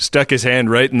dad, stuck his hand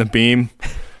right in the beam.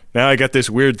 Now I got this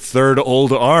weird third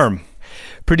old arm.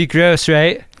 Pretty gross,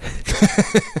 right?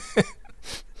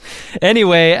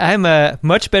 Anyway, I'm a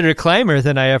much better climber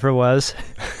than I ever was.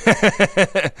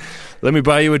 Let me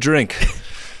buy you a drink.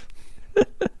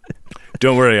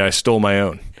 Don't worry, I stole my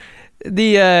own.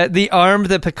 The arm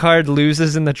that Picard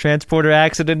loses in the transporter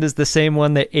accident is the same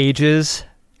one that ages,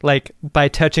 like, by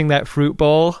touching that fruit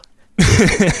bowl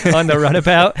on the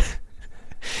runabout.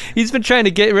 He's been trying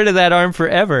to get rid of that arm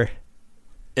forever.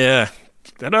 Yeah,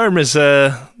 that arm is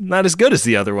not as good as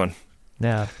the other one.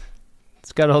 No.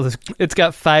 It's got all this. It's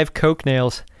got 5 coke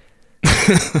nails.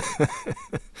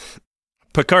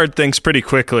 Picard thinks pretty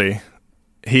quickly.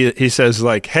 He says,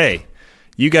 like, hey,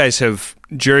 you guys have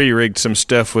jury-rigged some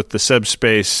stuff with the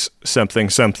subspace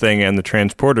something and the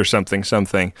transporter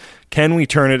something. Can we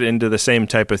turn it into the same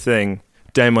type of thing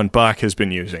Daimon Bok has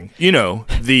been using? You know,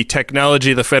 the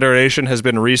technology the Federation has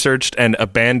been researched and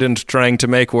abandoned trying to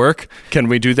make work. Can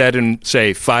we do that in,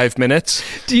 say, 5 minutes?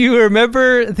 Do you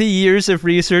remember the years of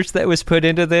research that was put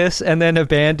into this and then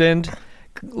abandoned?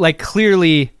 Like,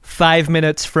 clearly 5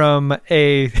 minutes from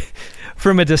a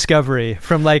discovery,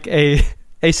 from like a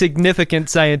significant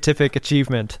scientific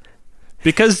achievement.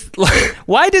 Because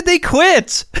why did they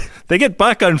quit? They get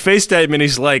Bok on FaceTime, and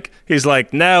he's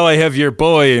like, now I have your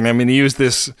boy, and I'm going to use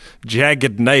this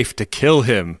jagged knife to kill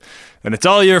him, and it's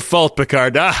all your fault,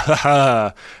 Picard. Ah, ha,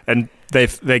 ha. And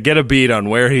they get a beat on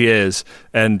where he is,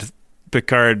 and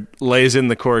Picard lays in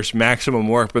the course maximum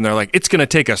warp, and they're like, it's going to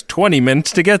take us 20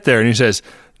 minutes to get there, and he says,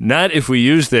 not if we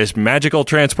use this magical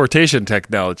transportation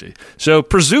technology. So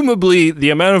presumably the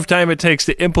amount of time it takes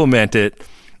to implement it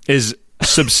is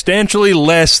substantially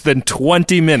less than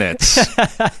 20 minutes.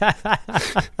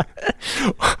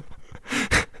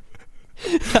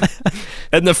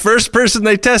 And the first person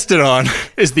they tested on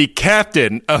is the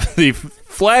captain of the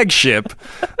flagship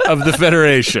of the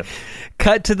Federation.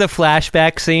 Cut to the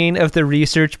flashback scene of the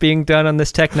research being done on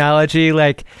this technology.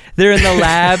 Like, they're in the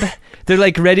lab. They're,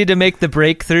 like, ready to make the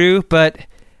breakthrough, but,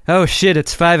 oh, shit,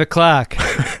 it's 5 o'clock.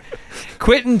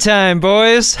 Quitting time,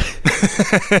 boys.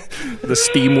 The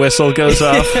steam whistle goes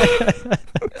off.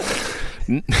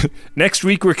 Next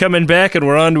week we're coming back and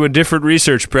we're on to a different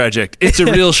research project. It's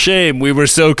a real shame we were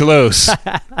so close.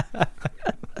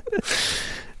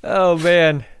 Oh,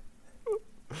 man.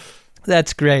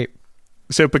 That's great.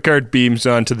 So Picard beams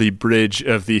onto the bridge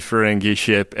of the Ferengi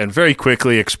ship and very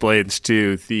quickly explains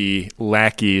to the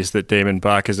lackeys that Daimon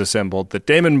Bok has assembled that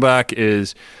Daimon Bok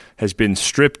has been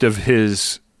stripped of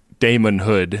his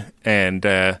daemonhood, and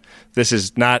this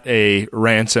is not a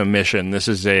ransom mission. This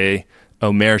is a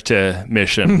Omerta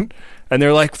mission. And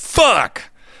they're like,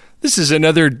 fuck! This is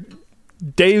another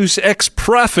Deus Ex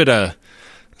Profita.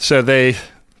 So they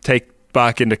take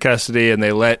Bok into custody and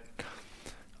they let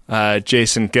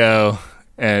Jason go.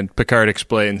 And Picard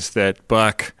explains that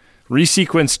Bok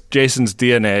resequenced Jason's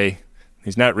DNA.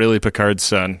 He's not really Picard's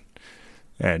son.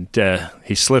 And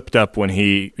he slipped up when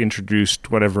he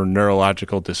introduced whatever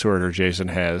neurological disorder Jason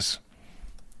has.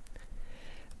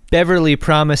 Beverly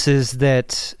promises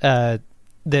that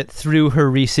that through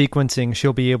her resequencing,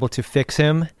 she'll be able to fix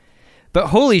him. But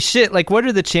holy shit, like, what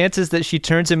are the chances that she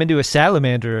turns him into a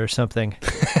salamander or something?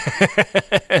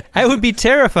 I would be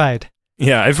terrified.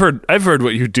 Yeah, I've heard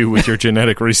what you do with your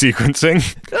genetic resequencing.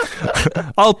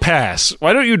 I'll pass.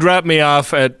 Why don't you drop me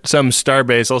off at some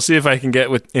starbase? I'll see if I can get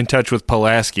in touch with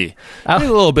Pulaski. I need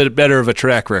a little bit better of a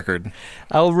track record.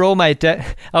 I'll roll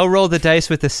the dice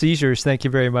with the seizures. Thank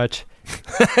you very much.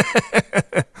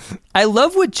 I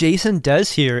love what Jason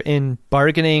does here in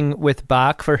bargaining with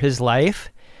Bok for his life.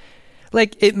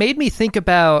 Like, it made me think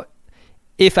about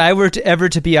if I were ever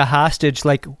to be a hostage,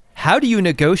 like, how do you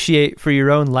negotiate for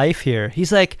your own life here?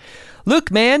 He's like,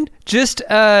 look, man, just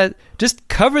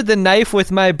cover the knife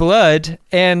with my blood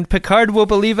and Picard will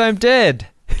believe I'm dead.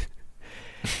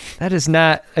 That is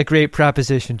not a great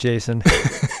proposition, Jason.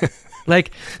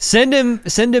 Like, send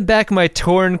him back my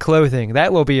torn clothing.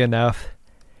 That will be enough.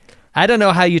 I don't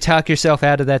know how you talk yourself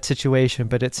out of that situation,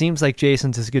 but it seems like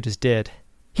Jason's as good as dead.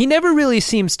 He never really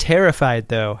seems terrified,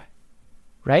 though.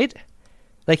 Right?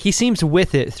 Like, he seems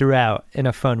with it throughout in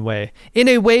a fun way. In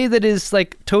a way that is,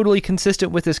 like, totally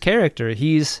consistent with his character.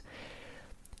 He's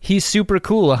super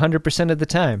cool 100% of the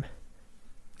time.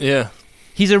 Yeah.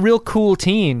 He's a real cool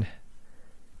teen.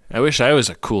 I wish I was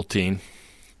a cool teen.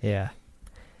 Yeah.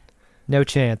 No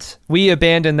chance. We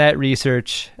abandoned that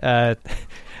research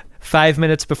 5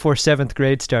 minutes before 7th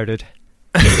grade started.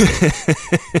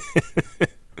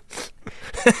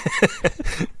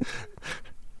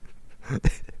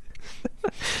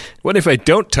 What if I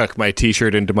don't tuck my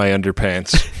t-shirt into my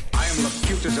underpants? I am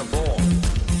Locute as a ball.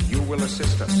 You will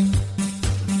assist us.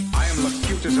 I am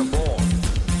Locute as a ball.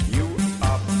 You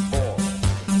are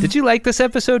ball. Did you like this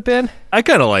episode, Ben? I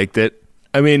kind of liked it.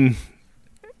 I mean,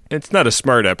 it's not a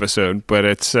smart episode, but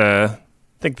it's, I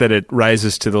think that it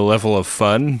rises to the level of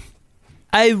fun.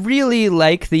 I really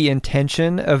like the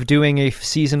intention of doing a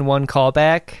season 1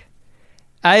 callback.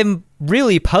 I'm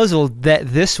really puzzled that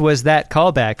this was that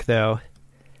callback, though.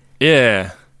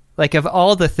 Yeah. Like, of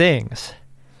all the things.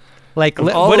 Like,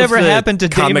 whatever happened to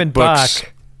Daimon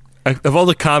Bok. Of all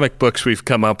the comic books we've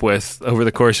come up with over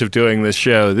the course of doing this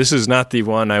show, this is not the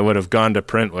one I would have gone to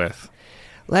print with.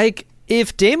 Like,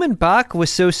 if Daimon Bok was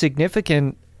so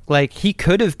significant, like, he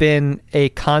could have been a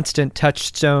constant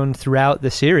touchstone throughout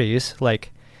the series.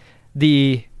 Like,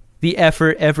 the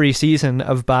effort every season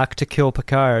of Bok to kill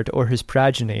Picard or his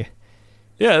progeny.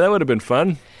 Yeah, that would have been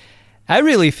fun. I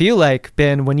really feel like,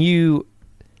 Ben, when you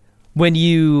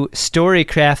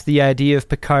storycraft the idea of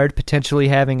Picard potentially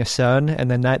having a son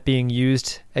and then not being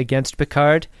used against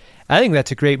Picard, I think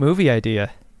that's a great movie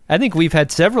idea. I think we've had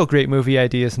several great movie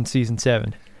ideas in season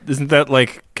 7. Isn't that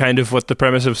like kind of what the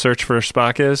premise of Search for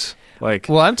Spock is? Like,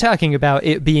 well, I'm talking about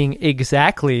it being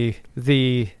exactly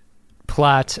the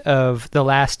plot of the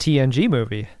last TNG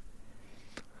movie.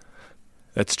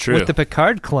 That's true. With the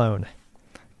Picard clone.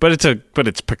 But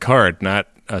it's Picard, not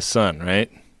a son,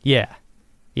 right? Yeah.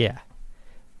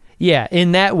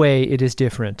 In that way, it is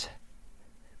different.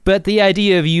 But the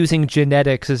idea of using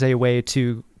genetics as a way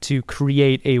to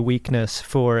create a weakness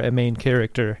for a main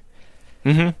character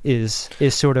is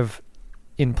sort of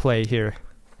in play here.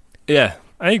 Yeah,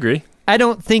 I agree. I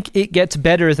don't think it gets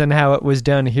better than how it was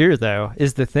done here, though,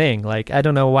 is the thing. Like, I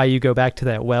don't know why you go back to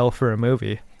that well for a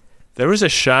movie. There was a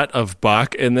shot of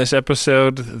Bok in this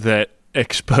episode that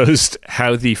exposed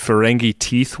how the Ferengi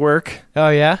teeth work. Oh,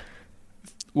 yeah?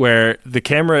 Where the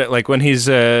camera, like when he's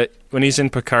in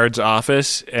Picard's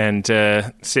office and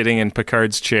sitting in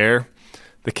Picard's chair,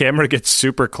 the camera gets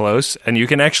super close and you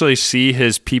can actually see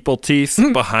his people teeth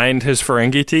behind his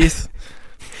Ferengi teeth.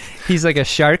 He's like a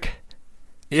shark?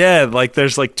 Yeah, like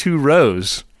there's like 2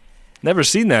 rows. Never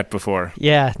seen that before.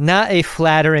 Yeah, not a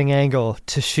flattering angle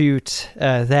to shoot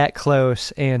that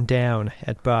close and down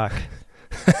at Bok.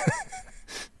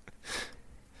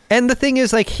 And the thing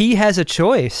is, like, he has a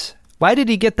choice. Why did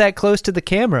he get that close to the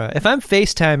camera? If I'm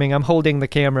FaceTiming, I'm holding the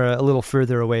camera a little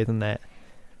further away than that.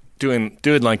 Doing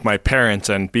like my parents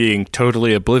and being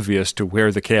totally oblivious to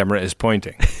where the camera is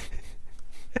pointing.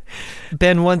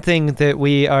 Ben, one thing that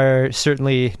we are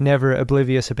certainly never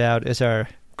oblivious about is our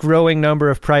growing number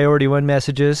of Priority 1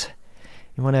 messages.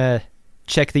 You want to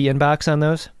check the inbox on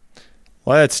those?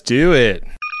 Let's do it.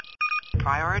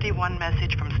 Priority 1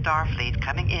 message from Starfleet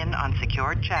coming in on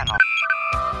secured channel.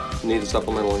 Need a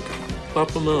supplemental income.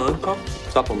 Supplemental income?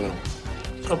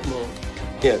 Supplemental.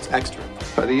 Yeah, it's extra.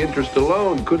 The interest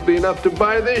alone could be enough to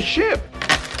buy this ship.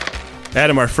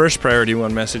 Adam, our first Priority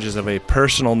 1 message is of a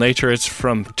personal nature. It's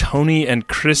from Tony and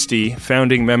Christy,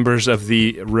 founding members of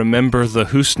the Remember the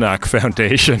Hoosnock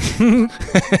Foundation.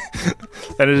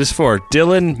 And it is for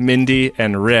Dylan, Mindy,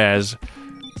 and Raz.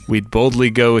 We'd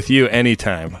boldly go with you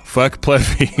anytime. Fuck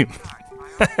Plevim.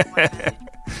 It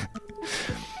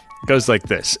goes like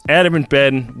this. Adam and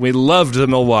Ben, we loved the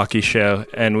Milwaukee show,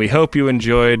 and we hope you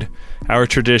enjoyed our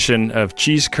tradition of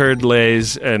cheese curd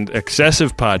lays and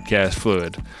excessive podcast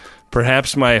fluid.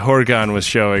 Perhaps my Horgon was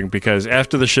showing, because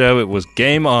after the show it was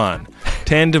game on.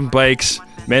 Tandem bikes,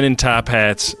 men in top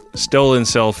hats, stolen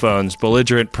cell phones,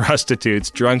 belligerent prostitutes,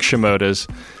 drunk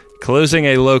Shimodas, closing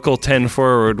a local 10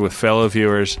 forward with fellow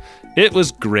viewers. It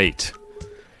was great.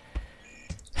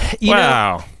 You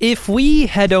know, if we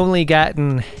had only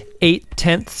gotten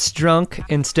 8/10ths drunk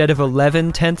instead of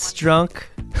 11/10ths drunk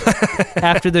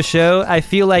after the show, I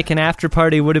feel like an after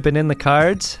party would have been in the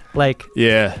cards. Like,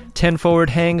 10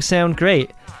 forward hangs sound great.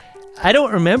 I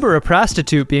don't remember a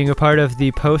prostitute being a part of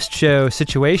the post-show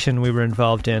situation we were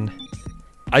involved in.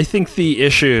 I think the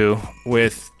issue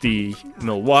with the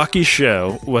Milwaukee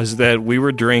show was that we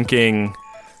were drinking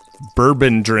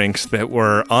bourbon drinks that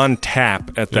were on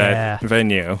tap at that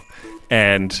venue.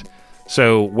 And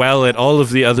so while at all of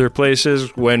the other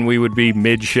places, when we would be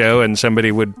mid-show and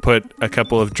somebody would put a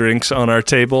couple of drinks on our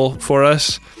table for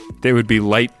us, they would be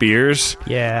light beers.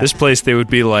 Yeah. This place, they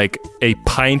would be like a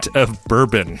pint of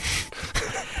bourbon.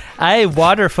 I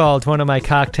waterfalled one of my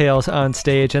cocktails on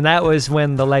stage, and that was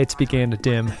when the lights began to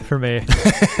dim for me.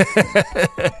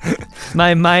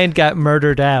 My mind got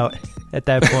murdered out at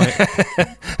that point.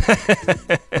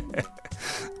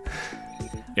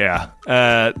 Yeah.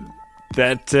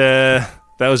 That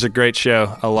was a great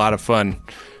show. A lot of fun.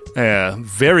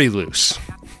 Very loose.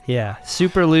 Yeah,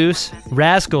 super loose.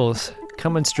 Rascals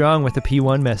coming strong with the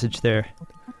P1 message there.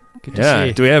 Good to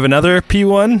see. Do we have another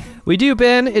P1? We do,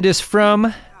 Ben. It is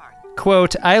from,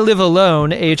 quote, I live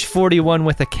alone, age 41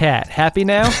 with a cat. Happy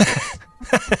now?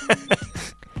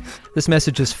 This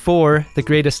message is for the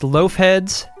greatest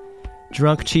loafheads,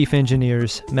 drunk chief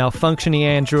engineers, malfunctioning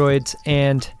androids,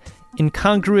 and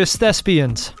incongruous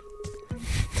thespians.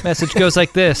 Message goes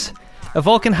like this. A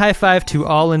Vulcan high five to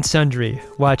all and sundry,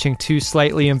 watching two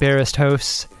slightly embarrassed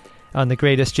hosts on the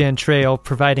Greatest Gen Trail,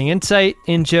 providing insight,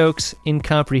 in-jokes,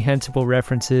 incomprehensible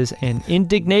references, and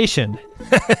indignation.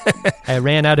 I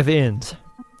ran out of ins.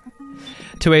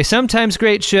 To a sometimes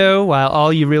great show, while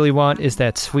all you really want is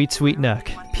that sweet, sweet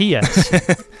nuck. P.S.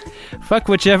 Fuck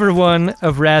whichever one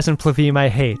of Raz and Plevim I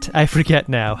hate. I forget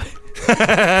now.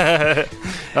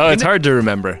 It's hard to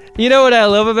remember. You know what I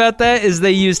love about that is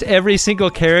they used every single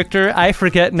character. I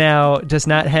forget now does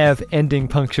not have ending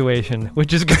punctuation,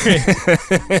 which is great.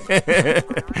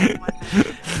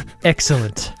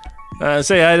 Excellent.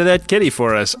 Say hi to that kitty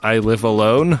for us. I live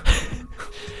alone.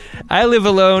 I live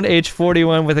alone, age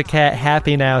 41 with a cat,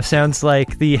 happy now. Sounds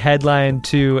like the headline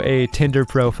to a Tinder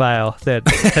profile that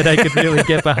I could really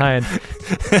get behind.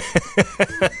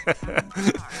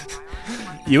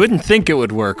 You wouldn't think it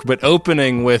would work, but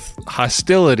opening with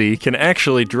hostility can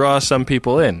actually draw some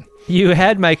people in. You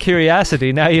had my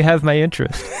curiosity, now you have my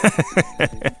interest.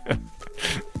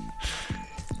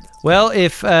 Well,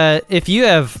 if you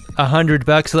have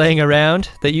 $100 laying around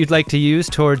that you'd like to use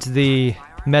towards the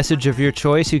message of your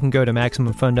choice, you can go to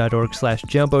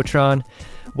MaximumFun.org/Jumbotron,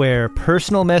 where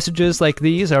personal messages like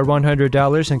these are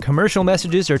 $100 and commercial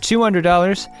messages are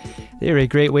 $200. They're a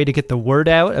great way to get the word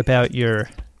out about your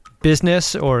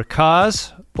business or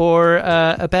cause, or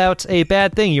about a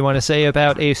bad thing you want to say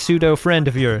about a pseudo friend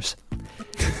of yours.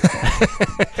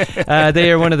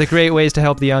 They are one of the great ways to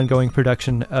help the ongoing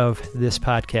production of this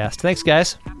podcast. Thanks,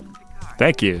 guys.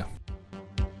 Thank you.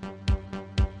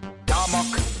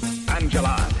 Darmok,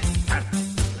 Angelad, and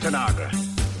Tanagra.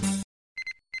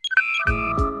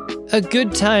 A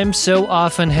good time so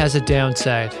often has a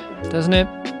downside, doesn't it?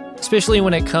 Especially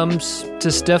when it comes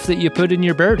to stuff that you put in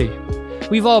your birdie.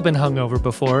 We've all been hungover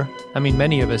before. I mean,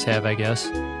 many of us have, I guess.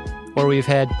 Or we've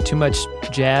had too much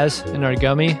jazz in our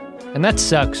gummy. And that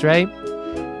sucks, right?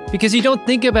 Because you don't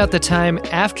think about the time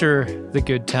after the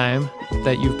good time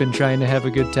that you've been trying to have a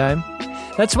good time.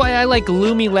 That's why I like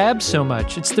Lumi Labs so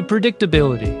much. It's the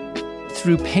predictability.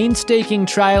 Through painstaking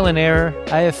trial and error,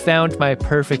 I have found my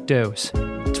perfect dose.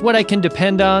 It's what I can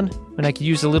depend on when I could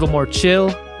use a little more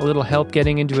chill, a little help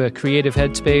getting into a creative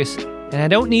headspace, and I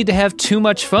don't need to have too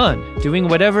much fun doing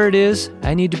whatever it is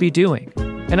I need to be doing.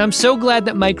 And I'm so glad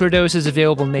that microdose is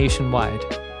available nationwide.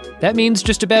 That means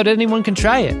just about anyone can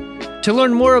try it. To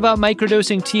learn more about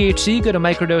microdosing THC, go to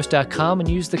microdose.com and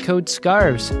use the code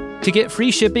SCARVES to get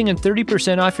free shipping and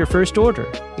 30% off your first order.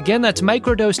 Again, that's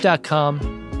microdose.com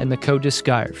and the code is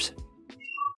SCARVES.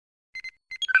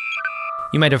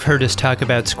 You might have heard us talk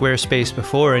about Squarespace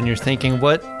before, and you're thinking,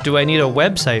 what do I need a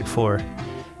website for?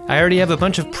 I already have a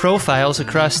bunch of profiles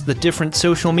across the different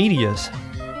social medias.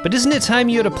 But isn't it time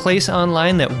you had a place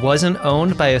online that wasn't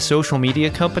owned by a social media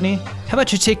company? How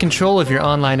about you take control of your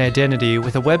online identity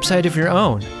with a website of your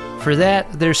own? For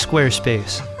that, there's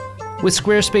Squarespace. With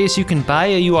Squarespace, you can buy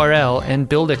a URL and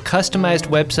build a customized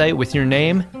website with your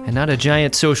name, and not a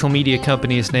giant social media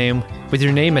company's name, with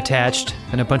your name attached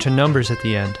and a bunch of numbers at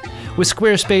the end. With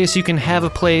Squarespace, you can have a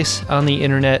place on the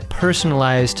internet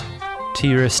personalized to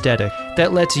your aesthetic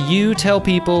that lets you tell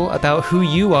people about who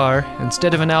you are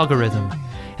instead of an algorithm.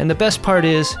 And the best part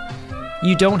is,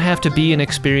 you don't have to be an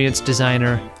experienced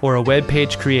designer or a web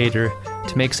page creator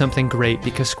to make something great,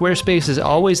 because Squarespace is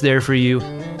always there for you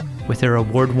with their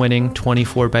award-winning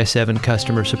 24/7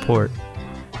 customer support.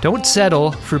 Don't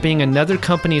settle for being another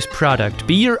company's product.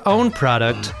 Be your own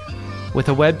product with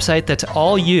a website that's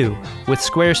all you with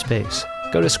Squarespace.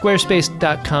 Go to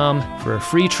squarespace.com for a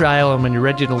free trial, and when you're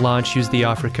ready to launch, use the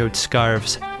offer code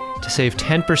SCARVES to save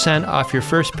 10% off your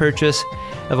first purchase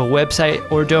of a website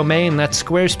or domain. That's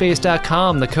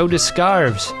squarespace.com. The code is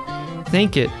SCARVES.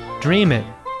 Think it, dream it,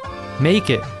 make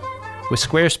it with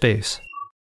Squarespace.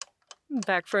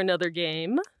 Back for another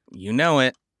game. You know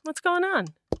it. What's going on?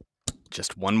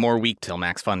 Just one more week till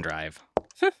Max Fun Drive.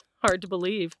 Hard to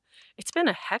believe. It's been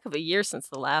a heck of a year since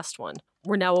the last one.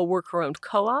 We're now a worker-owned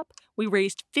co-op. We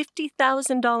raised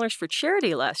 $50,000 for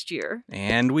charity last year.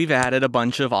 And we've added a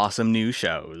bunch of awesome new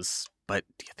shows. But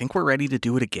do you think we're ready to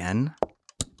do it again?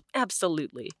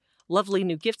 Absolutely. Lovely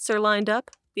new gifts are lined up.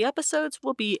 The episodes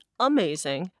will be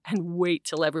amazing, and wait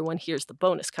till everyone hears the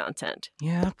bonus content.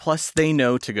 Yeah, plus they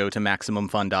know to go to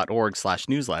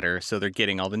MaximumFun.org/newsletter, so they're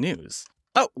getting all the news.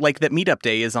 Oh, like that meetup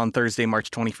day is on Thursday,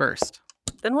 March 21st.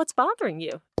 Then what's bothering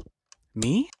you?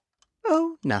 Me?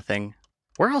 Oh, nothing.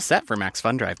 We're all set for Max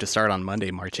Fun Drive to start on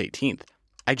Monday, March 18th.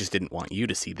 I just didn't want you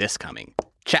to see this coming.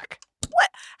 Check. What?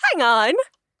 Hang on.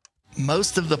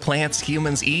 Most of the plants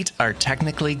humans eat are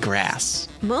technically grass.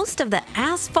 Most of the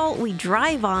asphalt we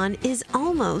drive on is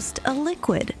almost a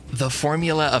liquid. The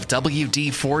formula of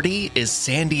WD-40 is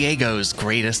San Diego's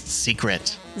greatest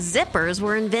secret. Zippers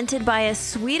were invented by a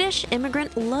Swedish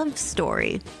immigrant love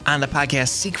story. On the podcast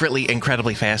Secretly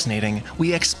Incredibly Fascinating,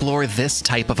 we explore this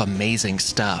type of amazing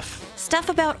stuff. Stuff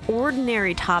about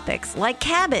ordinary topics like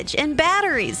cabbage and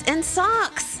batteries and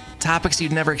socks. Topics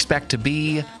you'd never expect to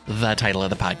be the title of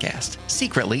the podcast.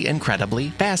 Secretly Incredibly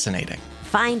Fascinating.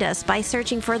 Find us by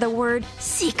searching for the word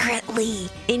secretly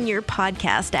in your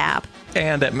podcast app.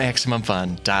 And at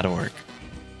MaximumFun.org.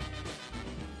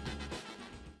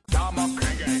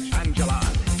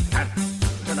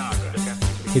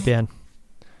 Hey, Dan.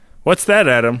 What's that,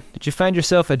 Adam? Did you find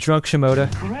yourself a drunk Shimoda?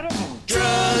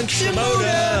 Drunk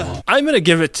Shimoda! I'm going to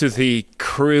give it to the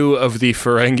crew of the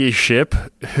Ferengi ship,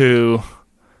 who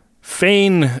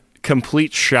feign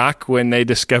complete shock when they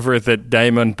discover that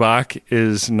Daimon Bok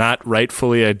is not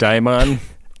rightfully a daimon.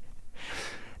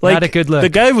 Not a good look. The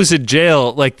guy was in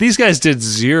jail. Like, these guys did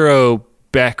zero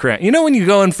background. You know, when you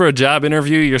go in for a job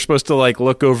interview, you're supposed to like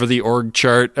look over the org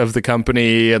chart of the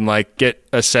company and like get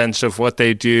a sense of what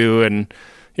they do, and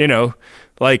you know,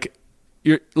 like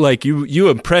you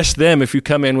impress them if you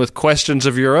come in with questions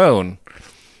of your own.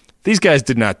 These guys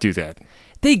did not do that.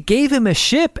 They gave him a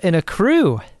ship and a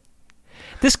crew.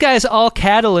 This guy's all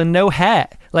cattle and no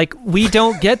hat. Like, we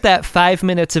don't get that 5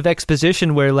 minutes of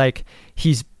exposition where like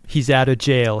he's out of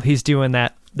jail. He's doing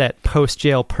that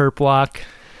post-jail perp walk.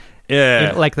 Yeah. You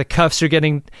know, like the cuffs are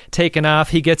getting taken off.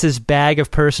 He gets his bag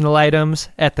of personal items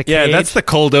at the cage. Yeah, that's the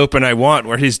cold open I want,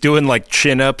 where he's doing like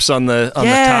chin-ups on the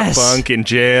top bunk in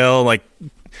jail, like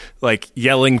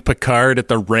yelling Picard at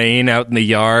the rain out in the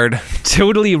yard.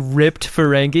 Totally ripped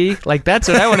Ferengi. Like, that's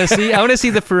what I want to see. I want to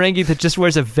see the Ferengi that just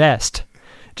wears a vest.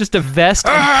 Just a vest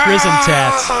and prison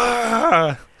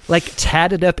tats. Like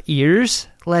tatted up ears.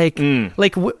 Like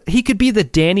he could be the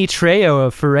Danny Trejo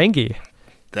of Ferengi.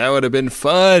 That would have been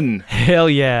fun. Hell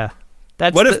yeah.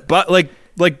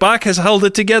 If Bok has held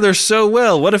it together so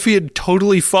well? What if he had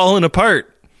totally fallen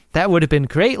apart? That would have been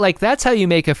great. Like, that's how you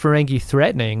make a Ferengi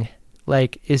threatening.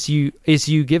 Like, is you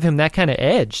give him that kind of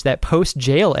edge, that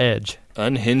post-jail edge.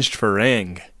 Unhinged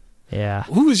Fereng. Yeah.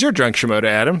 Who was your drunk Shimoda,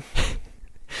 Adam?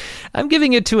 I'm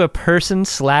giving it to a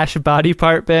person/body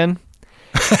part, Ben.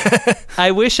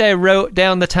 I wish I wrote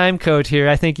down the time code here.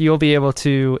 I think you'll be able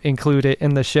to include it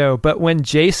in the show. But when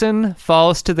Jason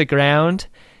falls to the ground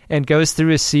and goes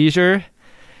through a seizure,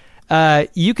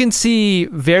 you can see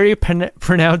very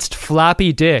pronounced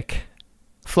floppy dick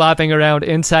flopping around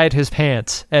inside his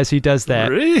pants as he does that.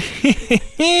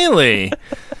 Really?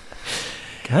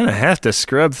 Kind of have to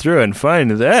scrub through and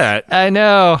find that. I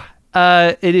know.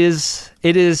 It is,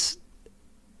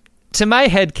 to my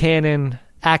headcanon,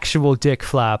 actual dick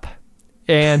flop.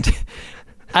 And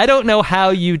I don't know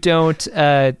how you don't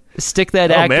stick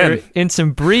that actor in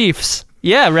some briefs.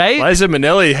 Yeah, right? Liza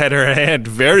Minnelli had her hand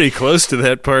very close to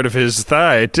that part of his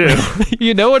thigh, too.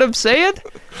 You know what I'm saying?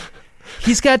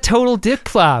 He's got total dick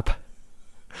flop.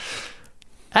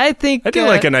 I do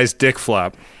like a nice dick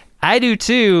flop. I do,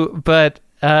 too, but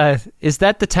is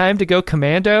that the time to go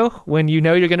commando when you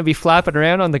know you're going to be flopping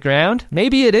around on the ground?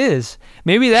 Maybe it is.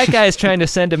 Maybe that guy is trying to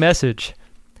send a message.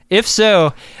 If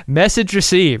so, message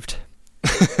received.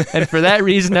 And for that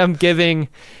reason, I'm giving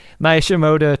my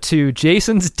Shimoda to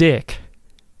Jason's dick.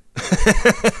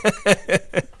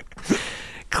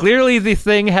 Clearly the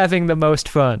thing having the most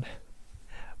fun.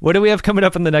 What do we have coming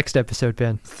up in the next episode,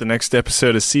 Ben? The next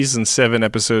episode is Season 7,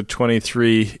 Episode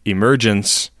 23,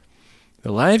 Emergence.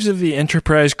 The lives of the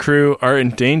Enterprise crew are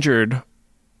endangered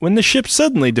when the ship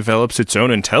suddenly develops its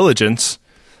own intelligence.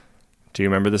 Do you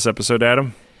remember this episode,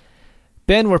 Adam?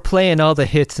 Ben, we're playing all the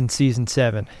hits in Season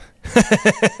 7.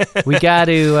 we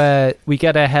gotta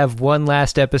have one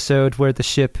last episode where the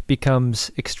ship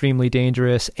becomes extremely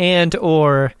dangerous, and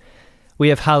or we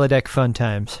have holodeck fun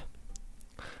times.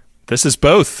 This is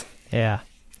both. Yeah.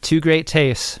 Two great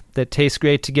tastes that taste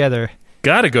great together.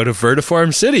 Gotta go to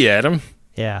Vertiform City, Adam.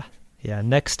 Yeah. Yeah.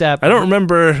 Next up. I don't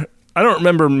remember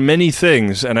many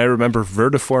things, and I remember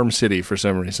Vertiform City for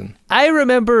some reason. I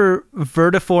remember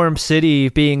Vertiform City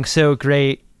being so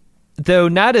great, though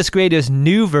not as great as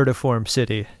New Vertiform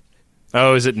City.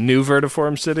 Oh, is it New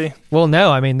Vertiform City? Well,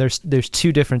 no. I mean, there's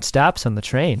two different stops on the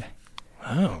train.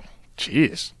 Oh,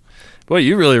 jeez. Boy,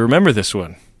 you really remember this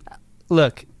one.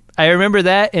 Look, I remember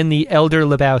that and the Elder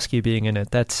Lebowski being in it.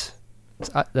 That's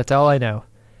all I know.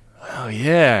 Oh,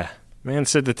 yeah. Man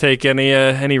said to take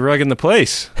any rug in the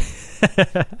place.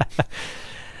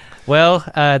 Well,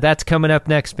 that's coming up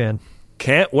next, Ben.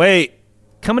 Can't wait.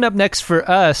 Coming up next for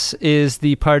us is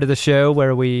the part of the show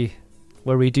where we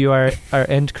do our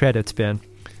end credits, Ben.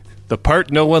 The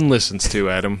part no one listens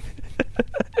to, Adam.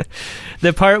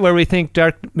 The part where we thank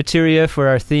Dark Materia for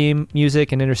our theme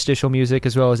music and interstitial music,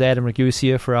 as well as Adam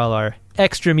Ragusia for all our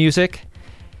extra music.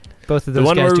 Both of those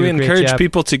guys do a great job. The one where we encourage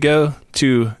people to go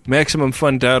to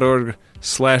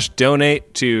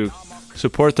MaximumFun.org/donate to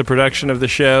support the production of the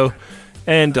show,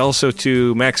 and also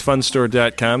to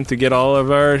MaxFunStore.com to get all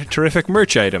of our terrific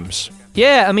merch items.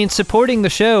 Yeah, I mean, supporting the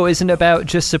show isn't about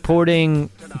just supporting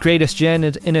Greatest Gen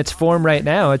in its form right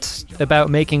now. It's about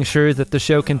making sure that the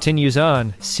show continues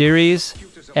on, series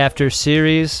after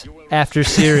series after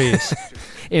series,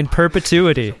 in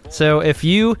perpetuity. So if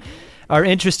you are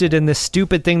interested in this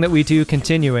stupid thing that we do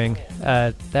continuing,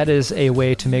 that is a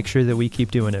way to make sure that we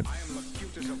keep doing it.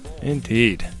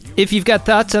 Indeed. If you've got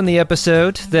thoughts on the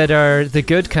episode that are the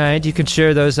good kind, you can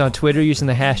share those on Twitter using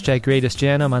the hashtag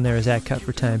GreatestGen. I'm on there as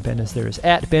 @CutForTime. Ben is there as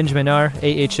 @BenjaminR,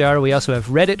 AHR. We also have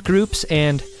Reddit groups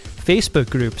and Facebook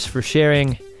groups for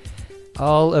sharing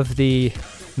all of the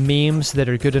memes that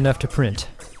are good enough to print.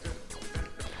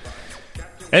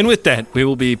 And with that, we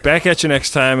will be back at you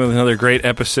next time with another great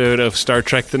episode of Star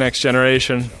Trek The Next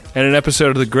Generation, and an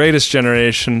episode of The Greatest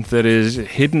Generation that is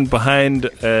hidden behind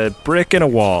a brick and a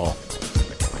wall.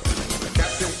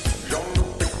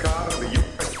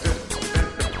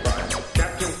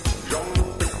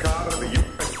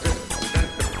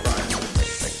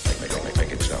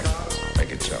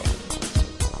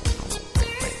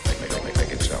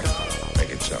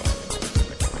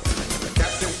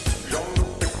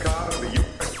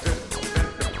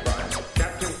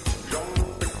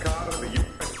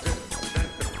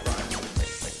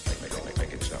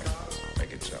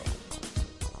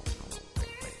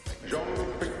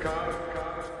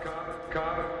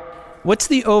 What's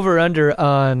the over-under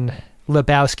on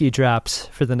Lebowski drops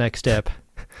for the next step?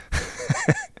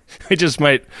 I just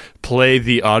might play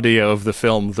the audio of the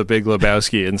film The Big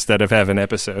Lebowski instead of have an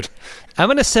episode. I'm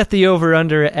going to set the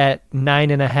over-under at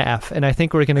 9.5, and I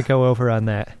think we're going to go over on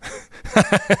that.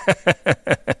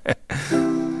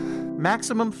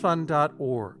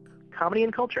 MaximumFun.org. Comedy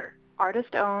and culture.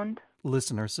 Artist owned.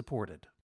 Listener supported.